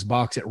introduced into this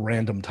box at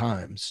random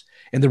times.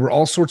 And there were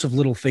all sorts of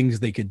little things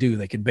they could do.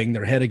 They could bang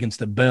their head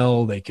against a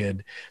bell. They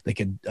could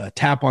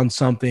tap on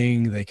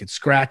something. They could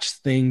scratch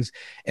things.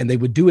 And they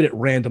would do it at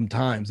random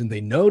times. And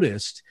they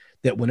noticed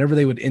that whenever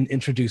they would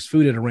introduce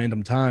food at a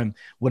random time,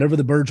 whatever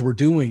the birds were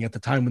doing at the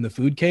time when the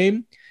food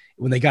came,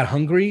 when they got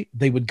hungry,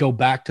 they would go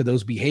back to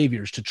those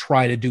behaviors to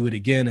try to do it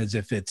again as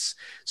if it's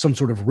some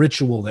sort of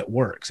ritual that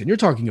works. And you're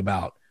talking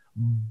about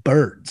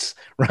birds,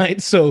 right?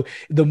 So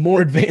the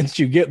more advanced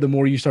you get, the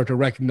more you start to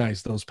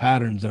recognize those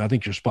patterns. And I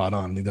think you're spot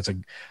on. I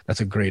think that's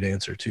a great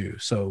answer too.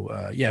 So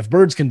if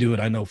birds can do it,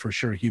 I know for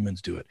sure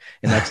humans do it.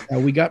 And that's how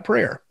we got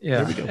prayer.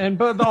 Yeah.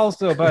 But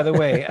also, by the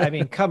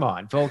way, come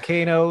on,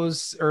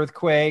 volcanoes,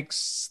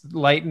 earthquakes,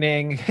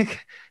 lightning.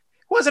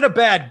 Wasn't a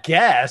bad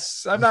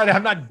guess. I'm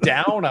not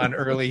down on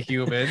early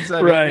humans.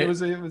 Right.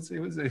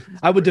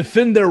 I would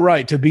defend their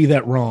right to be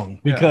that wrong,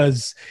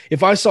 because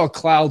if I saw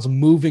clouds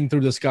moving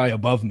through the sky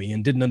above me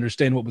and didn't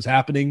understand what was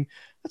happening,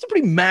 that's a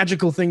pretty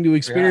magical thing to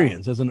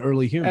experience as an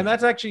early human. And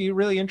that's actually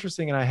really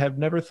interesting. And I have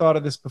never thought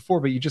of this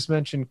before, but you just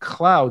mentioned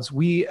clouds.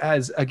 We,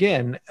 as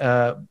again,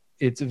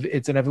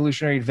 it's an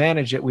evolutionary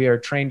advantage that we are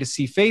trained to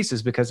see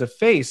faces, because a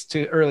face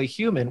to early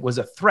human was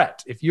a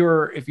threat. If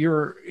you're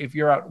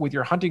out with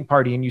your hunting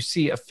party and you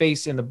see a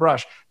face in the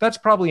brush, that's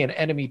probably an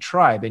enemy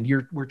tribe, and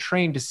we're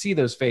trained to see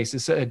those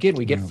faces. So again,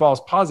 we get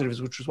false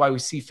positives, which is why we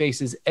see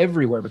faces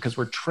everywhere, because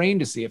we're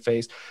trained to see a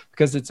face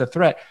because it's a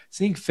threat.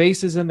 Seeing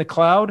faces in the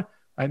cloud,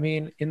 I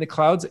mean, in the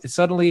clouds, it's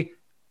suddenly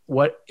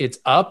it's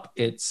up.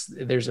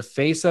 There's a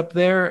face up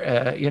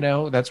there.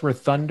 That's where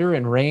thunder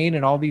and rain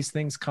and all these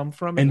things come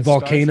from. And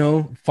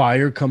volcano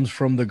fire comes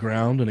from the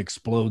ground and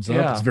explodes up.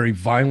 Yeah. It's very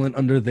violent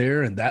under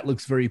there, and that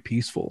looks very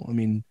peaceful. I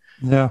mean,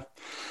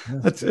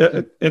 that's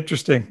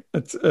interesting.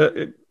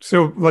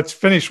 So let's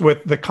finish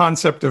with the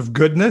concept of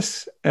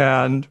goodness,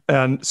 and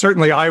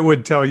certainly I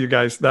would tell you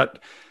guys that.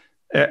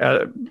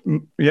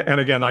 And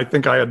again, I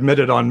think I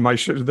admitted on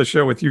the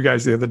show with you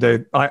guys the other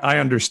day, I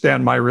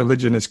understand my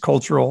religion is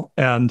cultural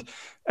and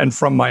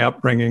from my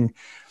upbringing,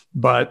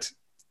 but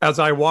as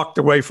I walked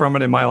away from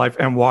it in my life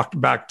and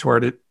walked back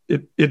toward it,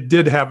 it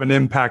did have an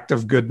impact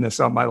of goodness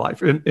on my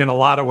life. In a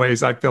lot of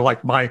ways, I feel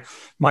like my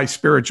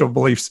spiritual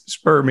beliefs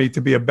spur me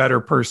to be a better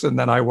person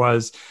than I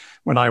was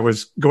when I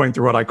was going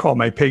through what I call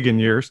my pagan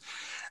years.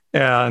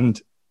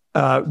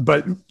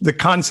 But the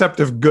concept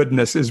of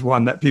goodness is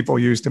one that people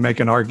use to make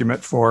an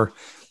argument for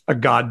a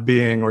God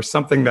being or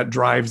something that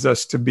drives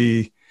us to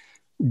be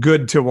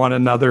good to one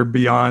another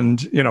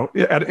beyond,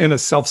 in a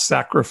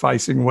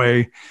self-sacrificing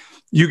way.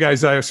 You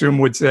guys, I assume,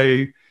 would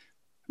say,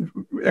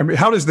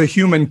 how does the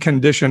human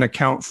condition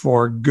account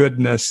for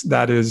goodness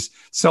that is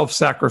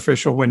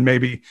self-sacrificial when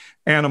maybe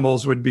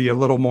animals would be a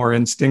little more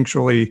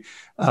instinctually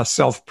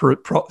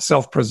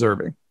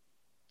self-preserving?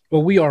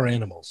 Well, we are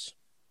animals.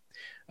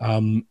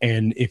 And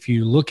if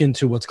you look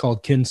into what's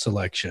called kin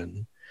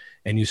selection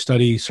and you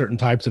study certain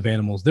types of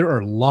animals, there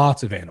are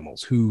lots of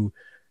animals who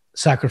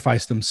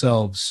sacrifice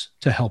themselves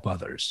to help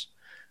others.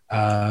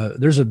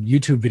 There's a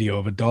YouTube video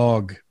of a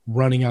dog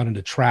running out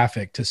into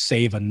traffic to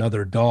save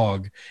another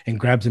dog and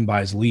grabs him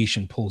by his leash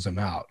and pulls him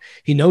out.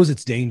 He knows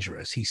it's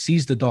dangerous. He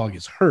sees the dog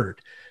is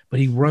hurt, but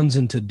he runs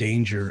into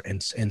danger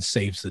and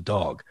saves the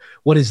dog.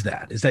 What is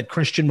that? Is that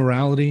Christian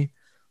morality?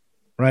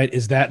 Right?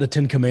 Is that the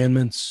 10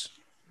 Commandments?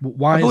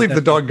 Why? I believe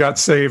the dog got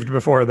saved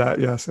before that.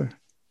 Yes.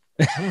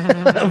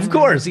 Of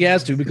course he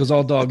has to, because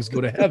all dogs go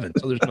to heaven.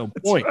 So there's no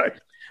point. Right.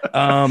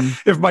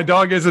 If my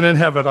dog isn't in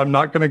heaven, I'm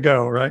not going to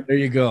go. Right. There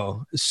you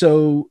go.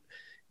 So,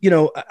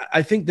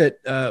 I think that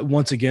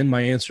once again,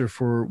 my answer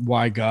for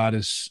why God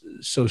is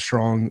so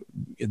strong,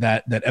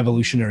 that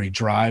evolutionary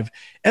drive.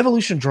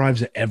 Evolution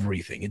drives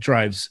everything. It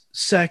drives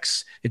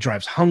sex. It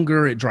drives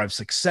hunger. It drives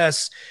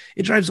success.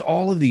 It drives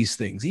all of these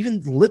things.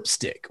 Even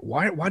lipstick.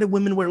 Why do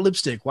women wear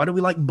lipstick? Why do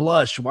we like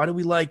blush? Why do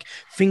we like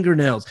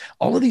fingernails?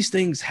 All of these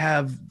things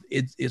have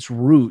its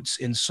roots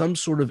in some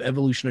sort of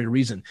evolutionary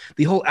reason.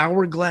 The whole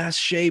hourglass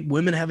shape,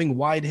 women having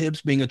wide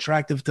hips, being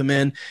attractive to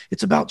men.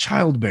 It's about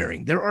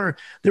childbearing. There are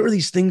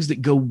these things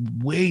that go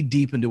way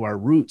deep into our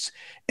roots.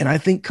 And I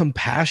think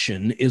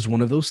compassion is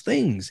one of those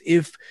things.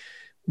 If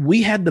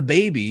we had the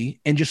baby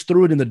and just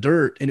threw it in the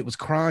dirt and it was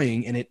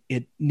crying and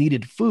it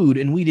needed food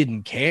and we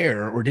didn't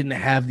care or didn't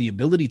have the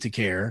ability to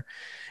care,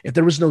 if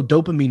there was no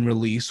dopamine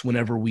release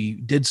whenever we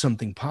did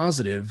something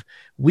positive,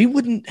 we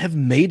wouldn't have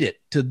made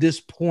it to this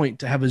point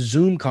to have a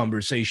Zoom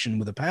conversation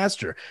with a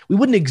pastor. We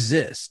wouldn't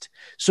exist.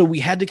 So we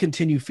had to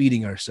continue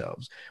feeding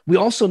ourselves. We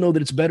also know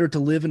that it's better to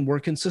live and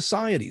work in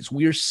societies.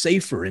 We are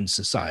safer in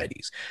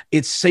societies.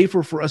 It's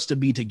safer for us to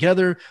be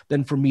together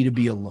than for me to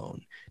be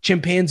alone.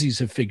 Chimpanzees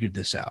have figured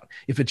this out.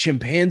 If a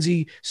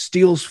chimpanzee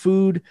steals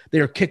food, they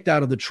are kicked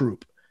out of the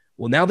troop.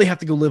 Well, now they have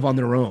to go live on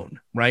their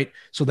own, right?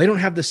 So they don't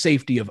have the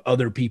safety of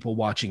other people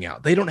watching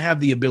out. They don't have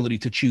the ability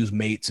to choose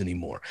mates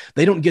anymore.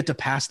 They don't get to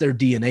pass their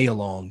DNA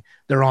along.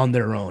 They're on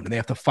their own and they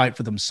have to fight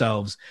for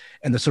themselves.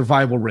 And the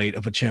survival rate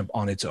of a chimp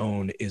on its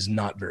own is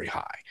not very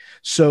high.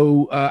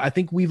 So I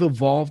think we've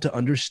evolved to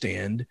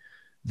understand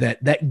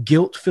that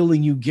guilt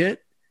feeling you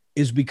get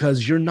is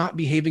because you're not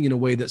behaving in a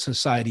way that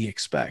society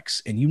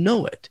expects, and you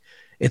know it.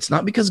 It's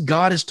not because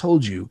God has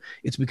told you.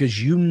 It's because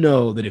you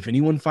know that if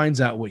anyone finds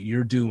out what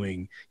you're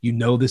doing, you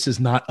know this is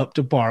not up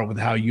to par with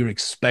how you're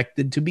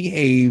expected to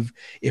behave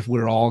if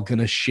we're all going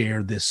to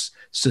share this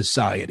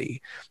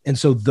society. And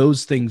so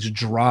those things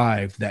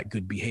drive that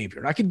good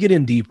behavior. I could get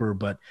in deeper,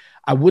 but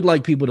I would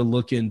like people to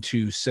look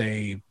into,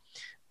 say,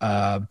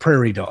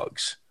 prairie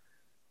dogs.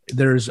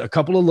 There's a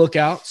couple of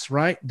lookouts,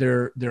 right?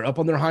 They're up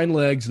on their hind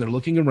legs. They're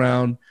looking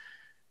around.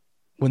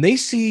 When they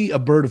see a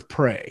bird of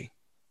prey,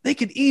 they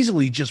could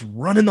easily just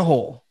run in the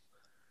hole,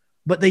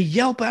 but they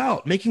yelp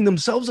out, making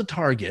themselves a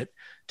target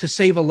to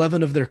save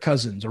 11 of their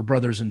cousins or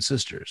brothers and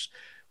sisters.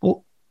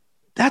 Well,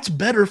 that's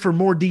better for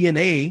more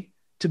DNA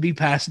to be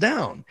passed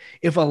down.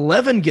 If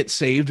 11 get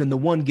saved and the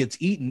one gets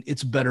eaten,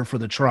 it's better for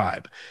the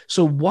tribe.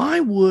 So why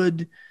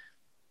would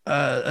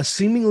a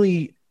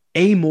seemingly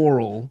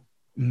amoral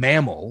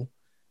mammal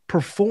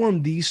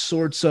perform these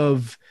sorts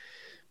of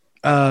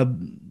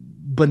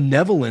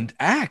benevolent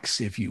acts,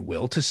 if you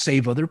will, to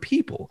save other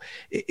people?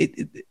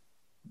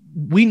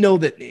 we know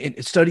that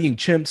in studying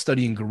chimps,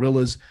 studying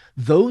gorillas,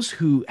 those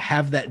who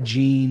have that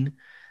gene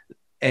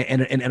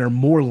and are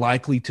more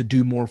likely to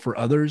do more for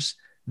others,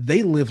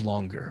 they live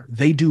longer.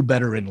 They do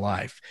better in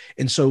life.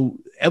 And so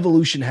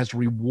evolution has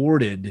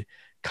rewarded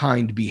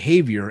kind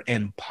behavior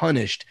and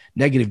punished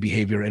negative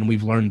behavior. And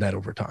we've learned that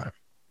over time.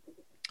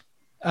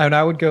 And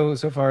I would go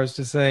so far as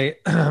to say,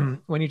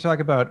 when you talk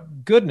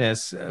about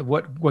goodness,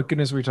 what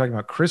goodness were you talking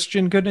about?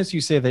 Christian goodness?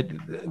 You say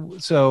that,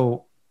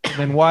 so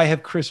then why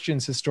have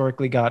Christians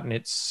historically gotten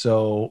it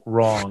so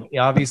wrong?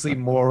 Obviously,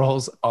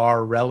 morals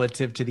are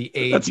relative to the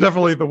age. That's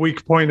definitely the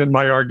weak point in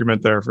my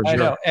argument there, for sure. I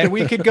know. And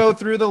we could go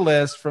through the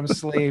list from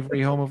slavery,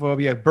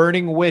 homophobia,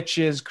 burning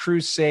witches,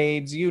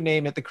 crusades, you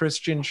name it. The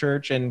Christian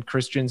church and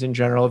Christians in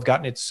general have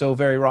gotten it so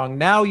very wrong.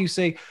 Now you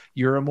say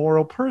you're a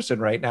moral person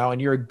right now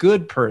and you're a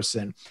good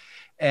person.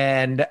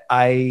 And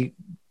I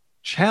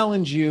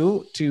challenge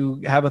you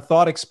to have a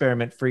thought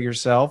experiment for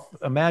yourself.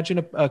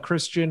 Imagine a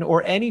Christian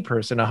or any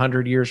person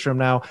 100 years from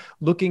now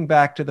looking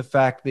back to the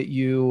fact that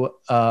you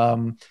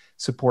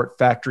support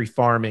factory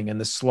farming and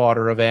the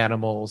slaughter of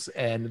animals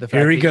and the fact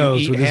Here he that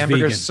goes you eat with his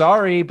hamburgers. vegan.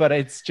 Sorry, but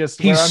it's just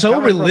He's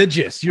so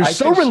religious. You're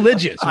so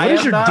religious. What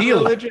is your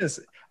deal? Religious.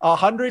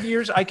 100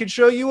 years, I could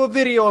show you a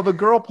video of a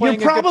girl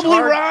playing. You're probably a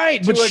guitar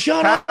right, but to a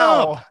shut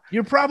cow. up.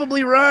 You're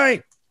probably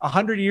right.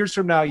 100 years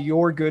from now,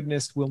 your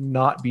goodness will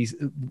not be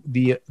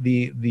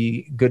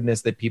the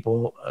goodness that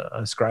people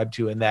ascribe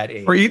to in that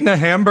age. For eating a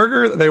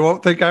hamburger, they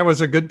won't think I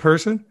was a good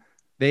person.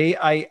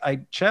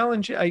 I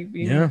challenge. I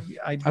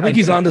think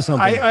he's onto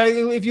something.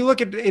 If you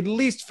look at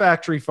least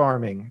factory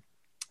farming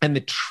and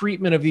the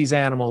treatment of these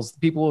animals,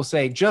 people will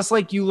say, just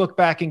like you look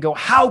back and go,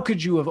 how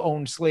could you have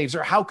owned slaves,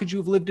 or how could you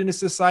have lived in a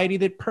society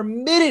that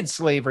permitted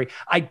slavery?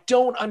 I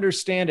don't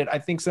understand it. I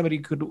think somebody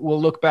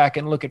will look back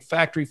and look at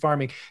factory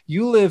farming.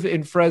 You live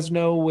in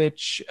Fresno,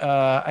 which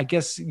I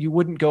guess you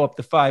wouldn't go up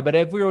the 5, but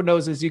everyone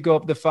knows as you go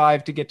up the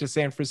 5 to get to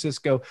San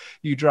Francisco,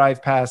 you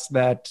drive past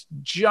that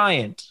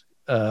giant,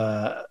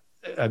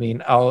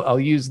 I'll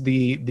use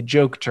the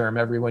joke term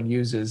everyone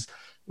uses,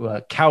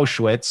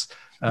 Cowschwitz.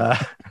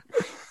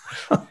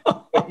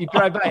 You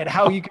drive by it.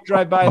 How you could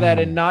drive by that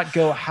and not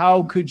go,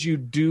 how could you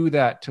do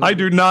that? I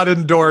do not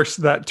endorse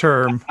that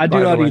term. I do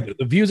not either.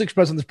 The views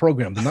expressed in this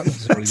program do not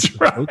necessarily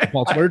right.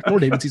 Paul Swear or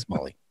David C.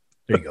 Smalley.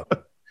 There you go.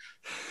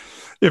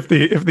 If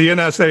the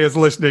NSA is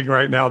listening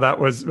right now, that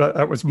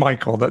was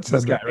Michael that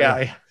said that.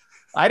 Yeah,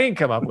 I didn't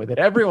come up with it.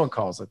 Everyone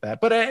calls it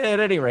that. But at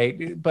any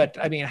rate,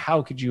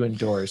 how could you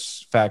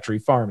endorse factory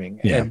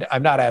farming? Yeah. And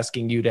I'm not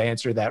asking you to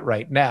answer that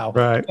right now.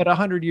 Right. But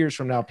 100 years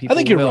from now, people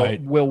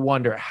will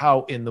wonder,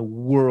 how in the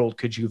world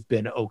could you have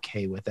been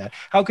okay with that?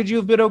 How could you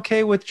have been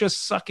okay with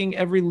just sucking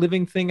every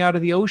living thing out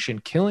of the ocean,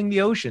 killing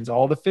the oceans?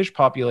 All the fish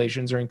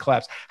populations are in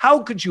collapse. How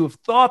could you have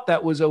thought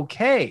that was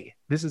okay?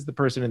 This is the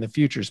person in the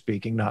future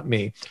speaking, not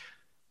me.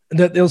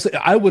 That they'll say,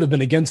 I would have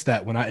been against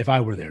that if I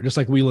were there. Just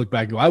like we look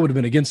back, I would have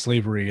been against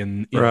slavery,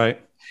 and right.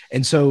 know.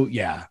 And so,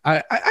 yeah,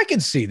 I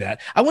can see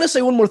that. I want to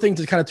say one more thing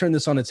to kind of turn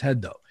this on its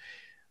head, though.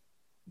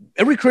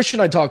 Every Christian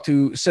I talk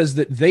to says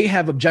that they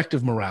have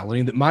objective morality,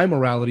 and that my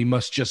morality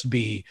must just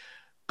be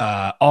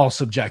all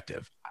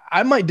subjective.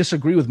 I might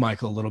disagree with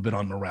Michael a little bit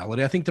on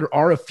morality. I think there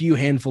are a few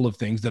handful of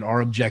things that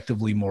are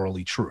objectively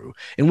morally true,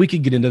 and we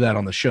could get into that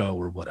on the show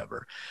or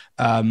whatever.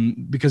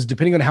 Because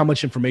depending on how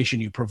much information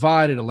you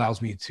provide, it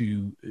allows me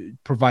to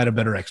provide a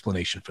better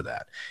explanation for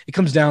that. It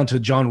comes down to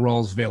John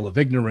Rawls' veil of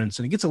ignorance,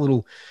 and it gets a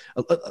little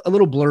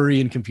blurry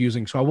and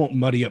confusing, so I won't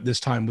muddy up this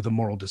time with a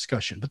moral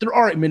discussion. But there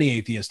are many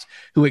atheists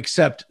who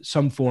accept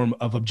some form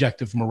of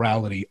objective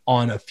morality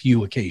on a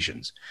few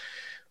occasions.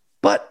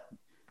 But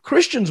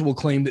Christians will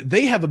claim that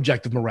they have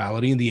objective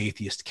morality and the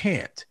atheist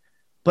can't.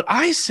 But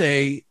I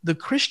say the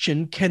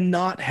Christian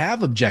cannot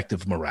have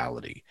objective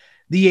morality.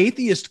 The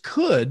atheist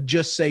could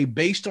just say,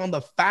 based on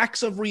the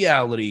facts of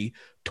reality,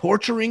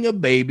 torturing a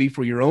baby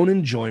for your own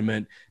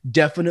enjoyment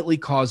definitely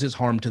causes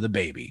harm to the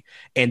baby.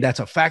 And that's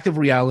a fact of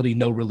reality,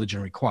 no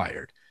religion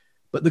required.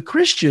 But the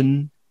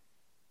Christian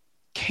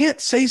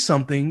can't say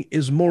something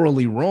is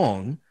morally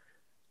wrong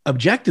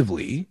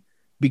objectively,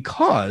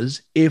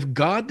 because if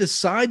God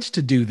decides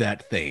to do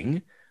that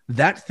thing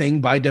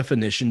by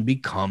definition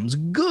becomes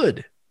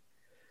good.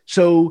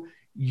 So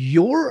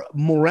your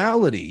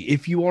morality,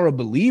 if you are a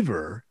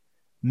believer,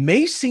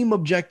 may seem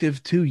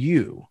objective to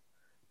you,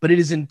 but it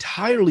is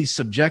entirely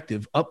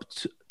subjective up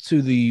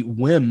to the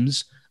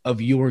whims of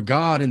your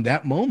God in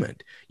that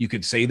moment. You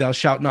could say thou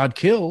shalt not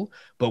kill,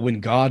 but when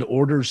God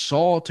orders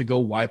Saul to go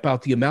wipe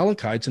out the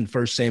Amalekites in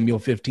 1 Samuel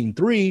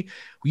 15:3,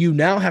 you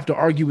now have to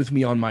argue with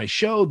me on my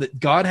show that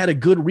God had a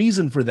good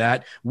reason for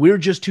that. We're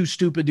just too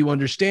stupid to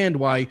understand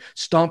why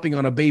stomping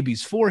on a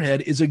baby's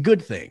forehead is a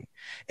good thing.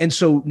 And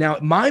so now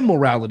my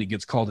morality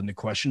gets called into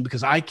question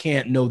because I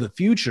can't know the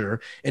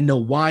future and know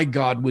why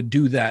God would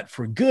do that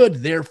for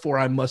good. Therefore,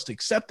 I must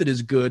accept it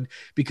as good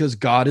because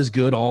God is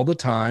good all the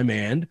time,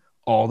 and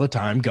all the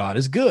time God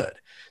is good.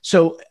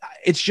 So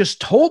it's just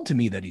told to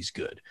me that he's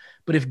good.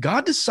 But if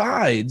God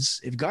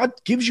decides, if God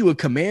gives you a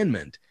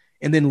commandment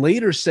and then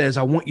later says,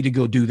 I want you to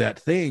go do that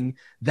thing,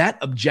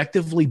 that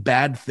objectively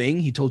bad thing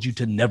he told you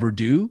to never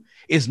do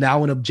is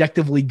now an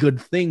objectively good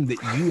thing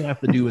that you have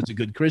to do as a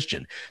good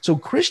Christian. So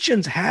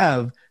Christians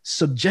have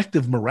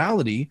subjective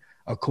morality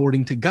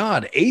according to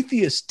God.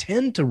 Atheists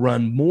tend to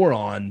run more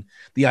on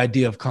the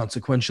idea of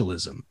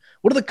consequentialism.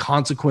 What are the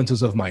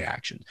consequences of my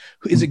action?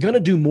 Is it going to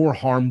do more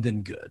harm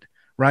than good?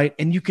 Right?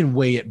 And you can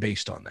weigh it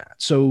based on that.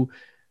 So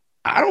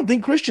I don't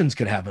think Christians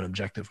could have an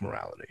objective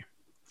morality.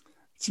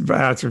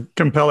 That's a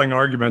compelling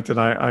argument. And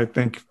I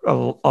think a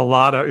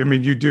lot of, I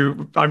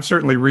mean, I'm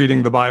certainly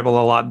reading the Bible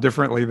a lot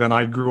differently than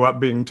I grew up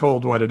being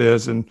told what it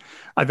is. And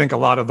I think a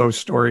lot of those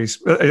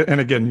stories, and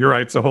again, you're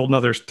right, it's a whole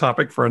nother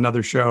topic for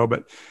another show,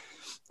 but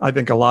I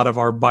think a lot of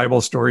our Bible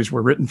stories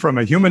were written from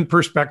a human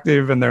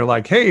perspective, and they're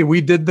like, hey,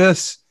 we did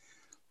this.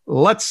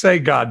 Let's say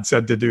God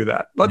said to do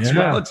that. Let's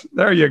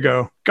there you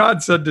go.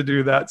 God said to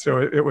do that. So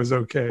it was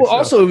okay. Well,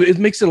 also, it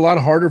makes it a lot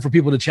harder for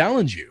people to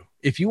challenge you.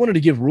 If you wanted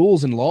to give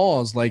rules and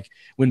laws, like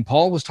when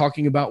Paul was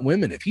talking about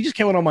women, if he just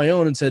came out on my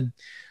own and said,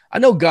 I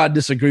know God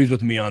disagrees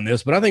with me on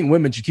this, but I think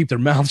women should keep their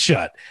mouths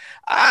shut,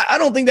 I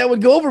don't think that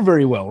would go over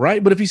very well,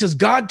 right? But if he says,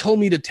 God told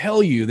me to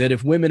tell you that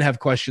if women have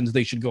questions,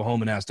 they should go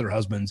home and ask their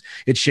husbands.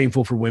 It's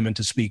shameful for women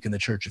to speak in the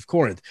church of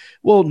Corinth.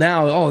 Well,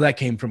 now, that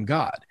came from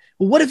God.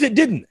 Well, what if it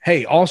didn't?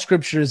 Hey, all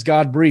scripture is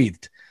God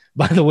breathed.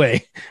 By the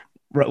way,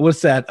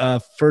 what's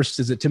that? First,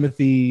 is it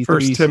Timothy? 1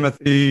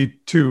 Timothy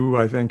 2,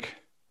 I think.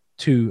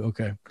 2,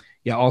 okay.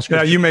 Yeah, all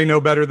scripture. Yeah, you may know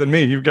better than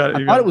me. I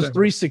thought it was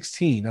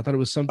 3:16. I thought it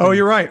was something. Oh,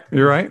 you're right.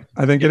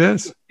 I think it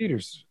is.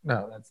 Peter's.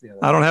 No, that's the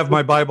other. I don't have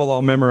my Bible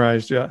all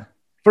memorized yet.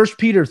 1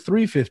 Peter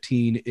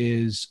 3:15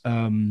 is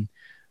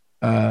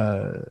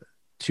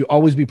to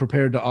always be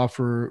prepared to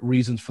offer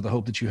reasons for the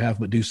hope that you have,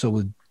 but do so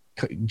with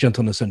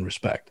gentleness and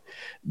respect.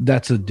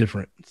 That's a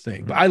different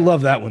thing. But I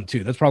love that one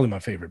too. That's probably my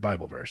favorite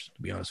Bible verse,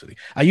 to be honest with you.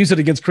 I use it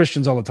against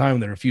Christians all the time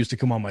when they refuse to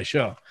come on my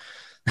show.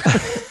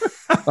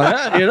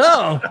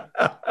 But,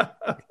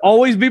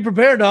 always be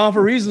prepared to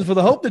offer reasons for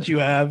the hope that you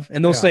have.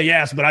 And they'll say,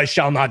 yes, but I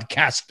shall not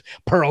cast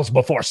pearls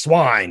before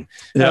swine.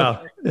 Yeah.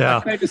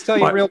 Can I just tell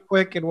you real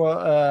quick and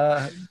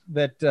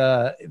that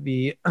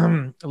the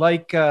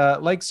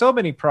like so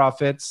many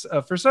prophets,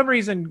 for some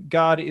reason,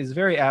 God is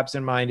very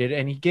absent-minded,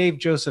 and he gave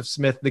Joseph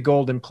Smith the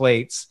golden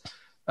plates.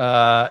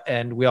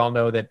 And we all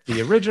know that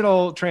the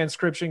original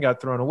transcription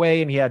got thrown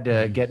away, and he had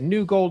to get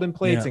new golden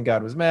plates, and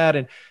God was mad.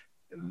 And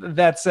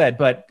that said,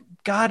 but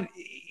God,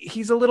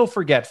 he's a little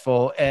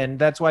forgetful, and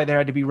that's why there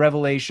had to be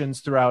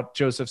revelations throughout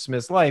Joseph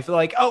Smith's life.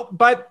 Like, oh,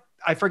 but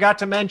I forgot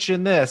to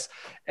mention this.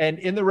 And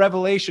in the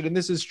revelation, and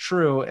this is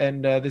true,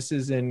 and this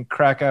is in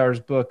Krakauer's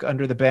book,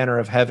 Under the Banner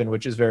of Heaven,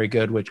 which is very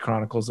good, which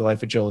chronicles the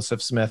life of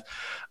Joseph Smith,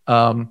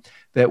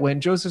 that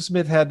when Joseph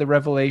Smith had the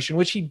revelation,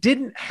 which he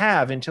didn't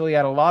have until he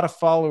had a lot of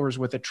followers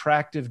with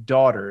attractive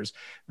daughters,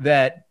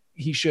 that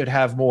he should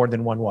have more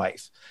than one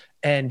wife.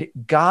 And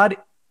God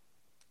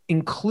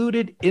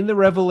included in the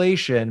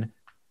revelation,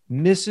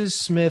 Mrs.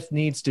 Smith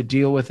needs to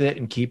deal with it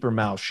and keep her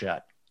mouth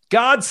shut.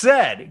 God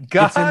said,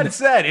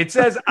 it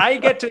says, I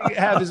get to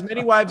have as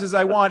many wives as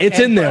I want. It's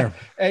in there.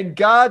 And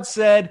God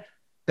said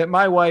that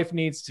my wife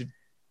needs to.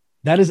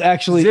 That is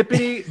actually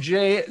Zippity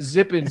J.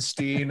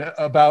 Zippenstein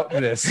about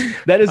this.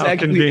 That is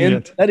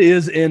that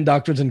is in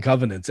Doctrines and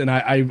Covenants. And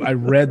I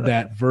read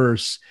that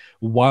verse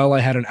while I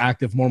had an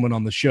active Mormon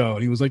on the show.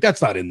 And he was like,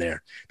 that's not in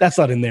there. That's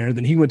not in there. And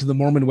then he went to the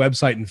Mormon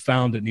website and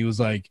found it. And he was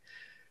like,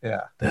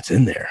 yeah, that's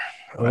in there.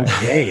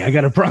 Okay, I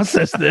got to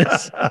process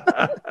this. All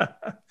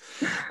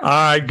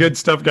right, good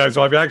stuff, guys.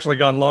 So I've actually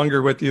gone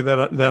longer with you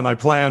than I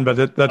planned,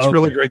 but that's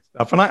really great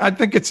stuff. And I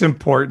think it's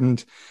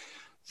important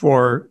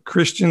for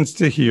Christians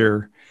to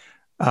hear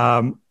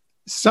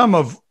some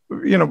of,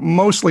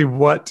 mostly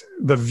what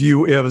the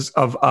view is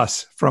of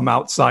us from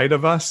outside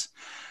of us.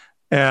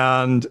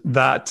 And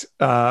that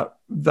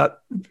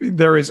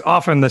there is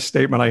often this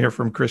statement I hear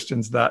from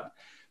Christians that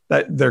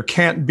there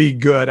can't be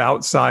good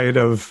outside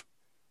of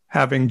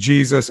having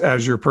Jesus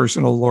as your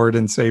personal Lord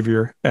and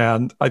Savior.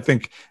 And I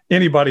think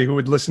anybody who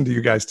would listen to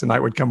you guys tonight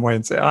would come away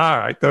and say, all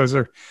right, those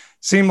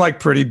seem like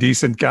pretty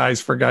decent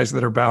guys for guys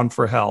that are bound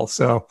for hell.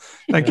 So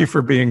thank you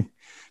for being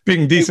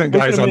decent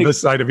guys on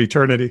this side of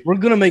eternity. We're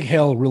going to make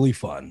hell really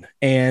fun.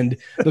 And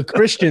the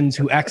Christians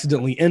who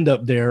accidentally end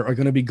up there are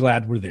going to be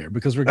glad we're there,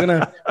 because we're going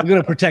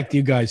to protect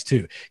you guys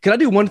too. Can I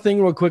do one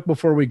thing real quick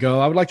before we go?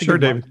 I would like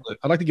to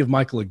I'd like to give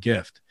Michael a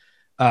gift.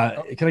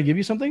 Can I give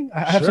you something?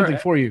 I have something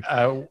for you.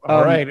 All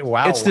right.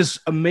 Wow. It's this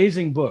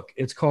amazing book.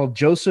 It's called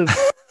Joseph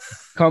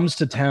Comes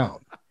to Town.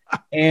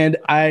 And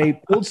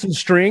I pulled some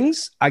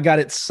strings. I got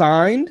it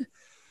signed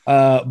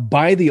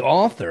by the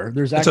author.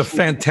 It's a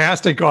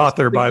fantastic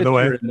author, by the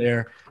way. In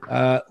there.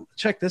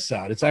 Check this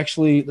out. It's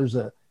actually,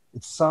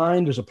 it's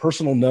signed. There's a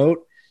personal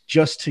note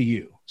just to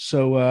you.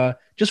 So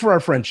just for our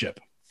friendship.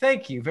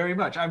 Thank you very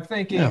much. I'm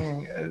thanking.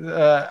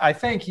 I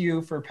thank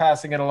you for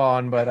passing it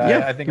along, but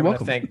I think I'm going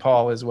to thank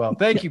Paul as well.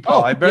 Thank you,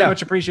 Paul. I very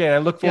much appreciate it. I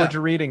look forward to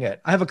reading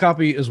it. I have a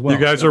copy as well. You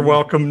guys are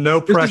welcome.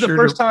 No pressure.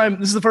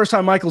 This is the first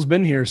time Michael's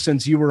been here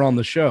since you were on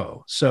the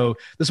show. So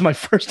this is my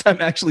first time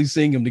actually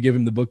seeing him to give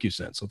him the book you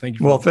sent. So thank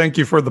you. Thank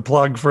you for the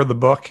plug for the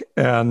book.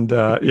 And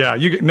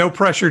you get no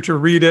pressure to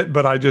read it,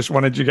 but I just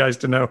wanted you guys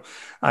to know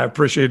I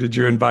appreciated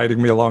you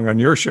inviting me along on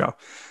your show.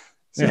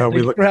 So thank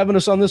you for having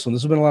us on this one.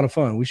 This has been a lot of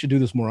fun. We should do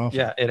this more often.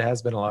 Yeah, it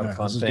has been a lot of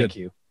fun. Thank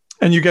you.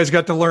 And you guys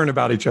got to learn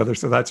about each other.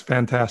 So that's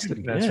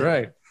fantastic. That's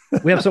right.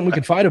 We have something we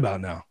can fight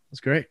about now.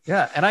 That's great.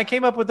 Yeah. And I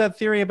came up with that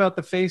theory about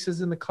the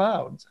faces in the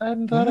clouds. I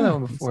hadn't thought of that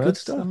one before. Good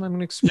stuff. I'm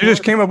you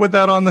just came up with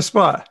that on the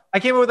spot. I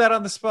came up with that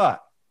on the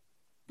spot.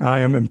 I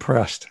am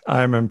impressed.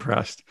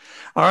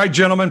 All right,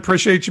 gentlemen,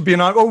 appreciate you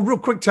being on. Oh, real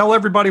quick, tell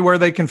everybody where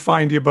they can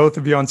find you, both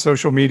of you on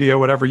social media,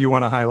 whatever you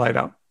want to highlight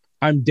out.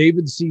 I'm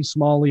David C.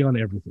 Smalley on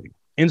everything.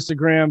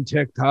 Instagram,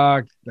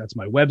 TikTok. That's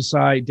my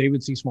website,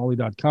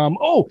 davidcsmalley.com.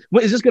 Oh,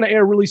 is this going to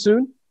air really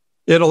soon?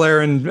 It'll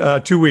air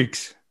in 2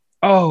 weeks.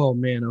 Oh,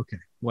 man. Okay.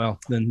 Well,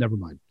 then never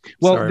mind.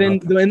 Well, then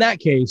in that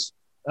case,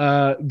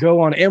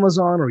 go on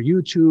Amazon or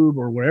YouTube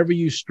or wherever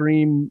you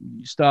stream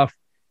stuff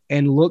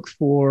and look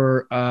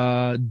for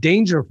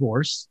Danger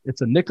Force.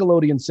 It's a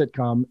Nickelodeon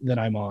sitcom that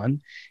I'm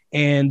on,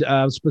 and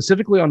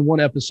specifically on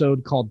one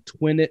episode called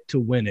Twin It to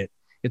Win It.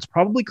 It's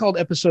probably called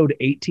episode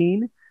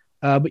 18.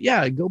 But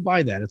yeah, go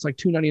buy that. It's like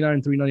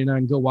 $2.99,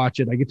 $3.99. Go watch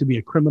it. I get to be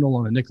a criminal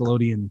on a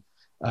Nickelodeon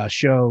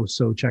show,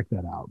 so check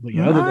that out. But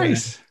yeah, other than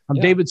that, I'm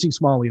David C.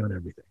 Smalley on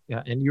everything.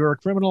 Yeah, and you're a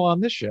criminal on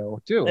this show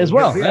too, as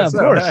well. Yeah, of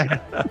course.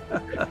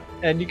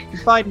 And you can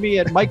find me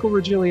at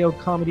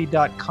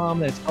michaelregiliocomedy.com.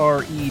 That's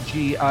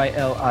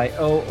REGILIO,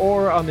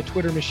 or on the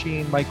Twitter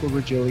machine,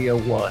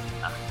 michaelregilio1.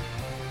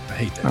 I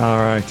hate that. All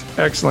right,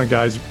 excellent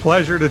guys.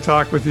 Pleasure to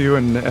talk with you,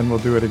 and we'll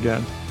do it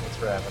again. Thanks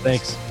for having us.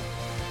 Thanks.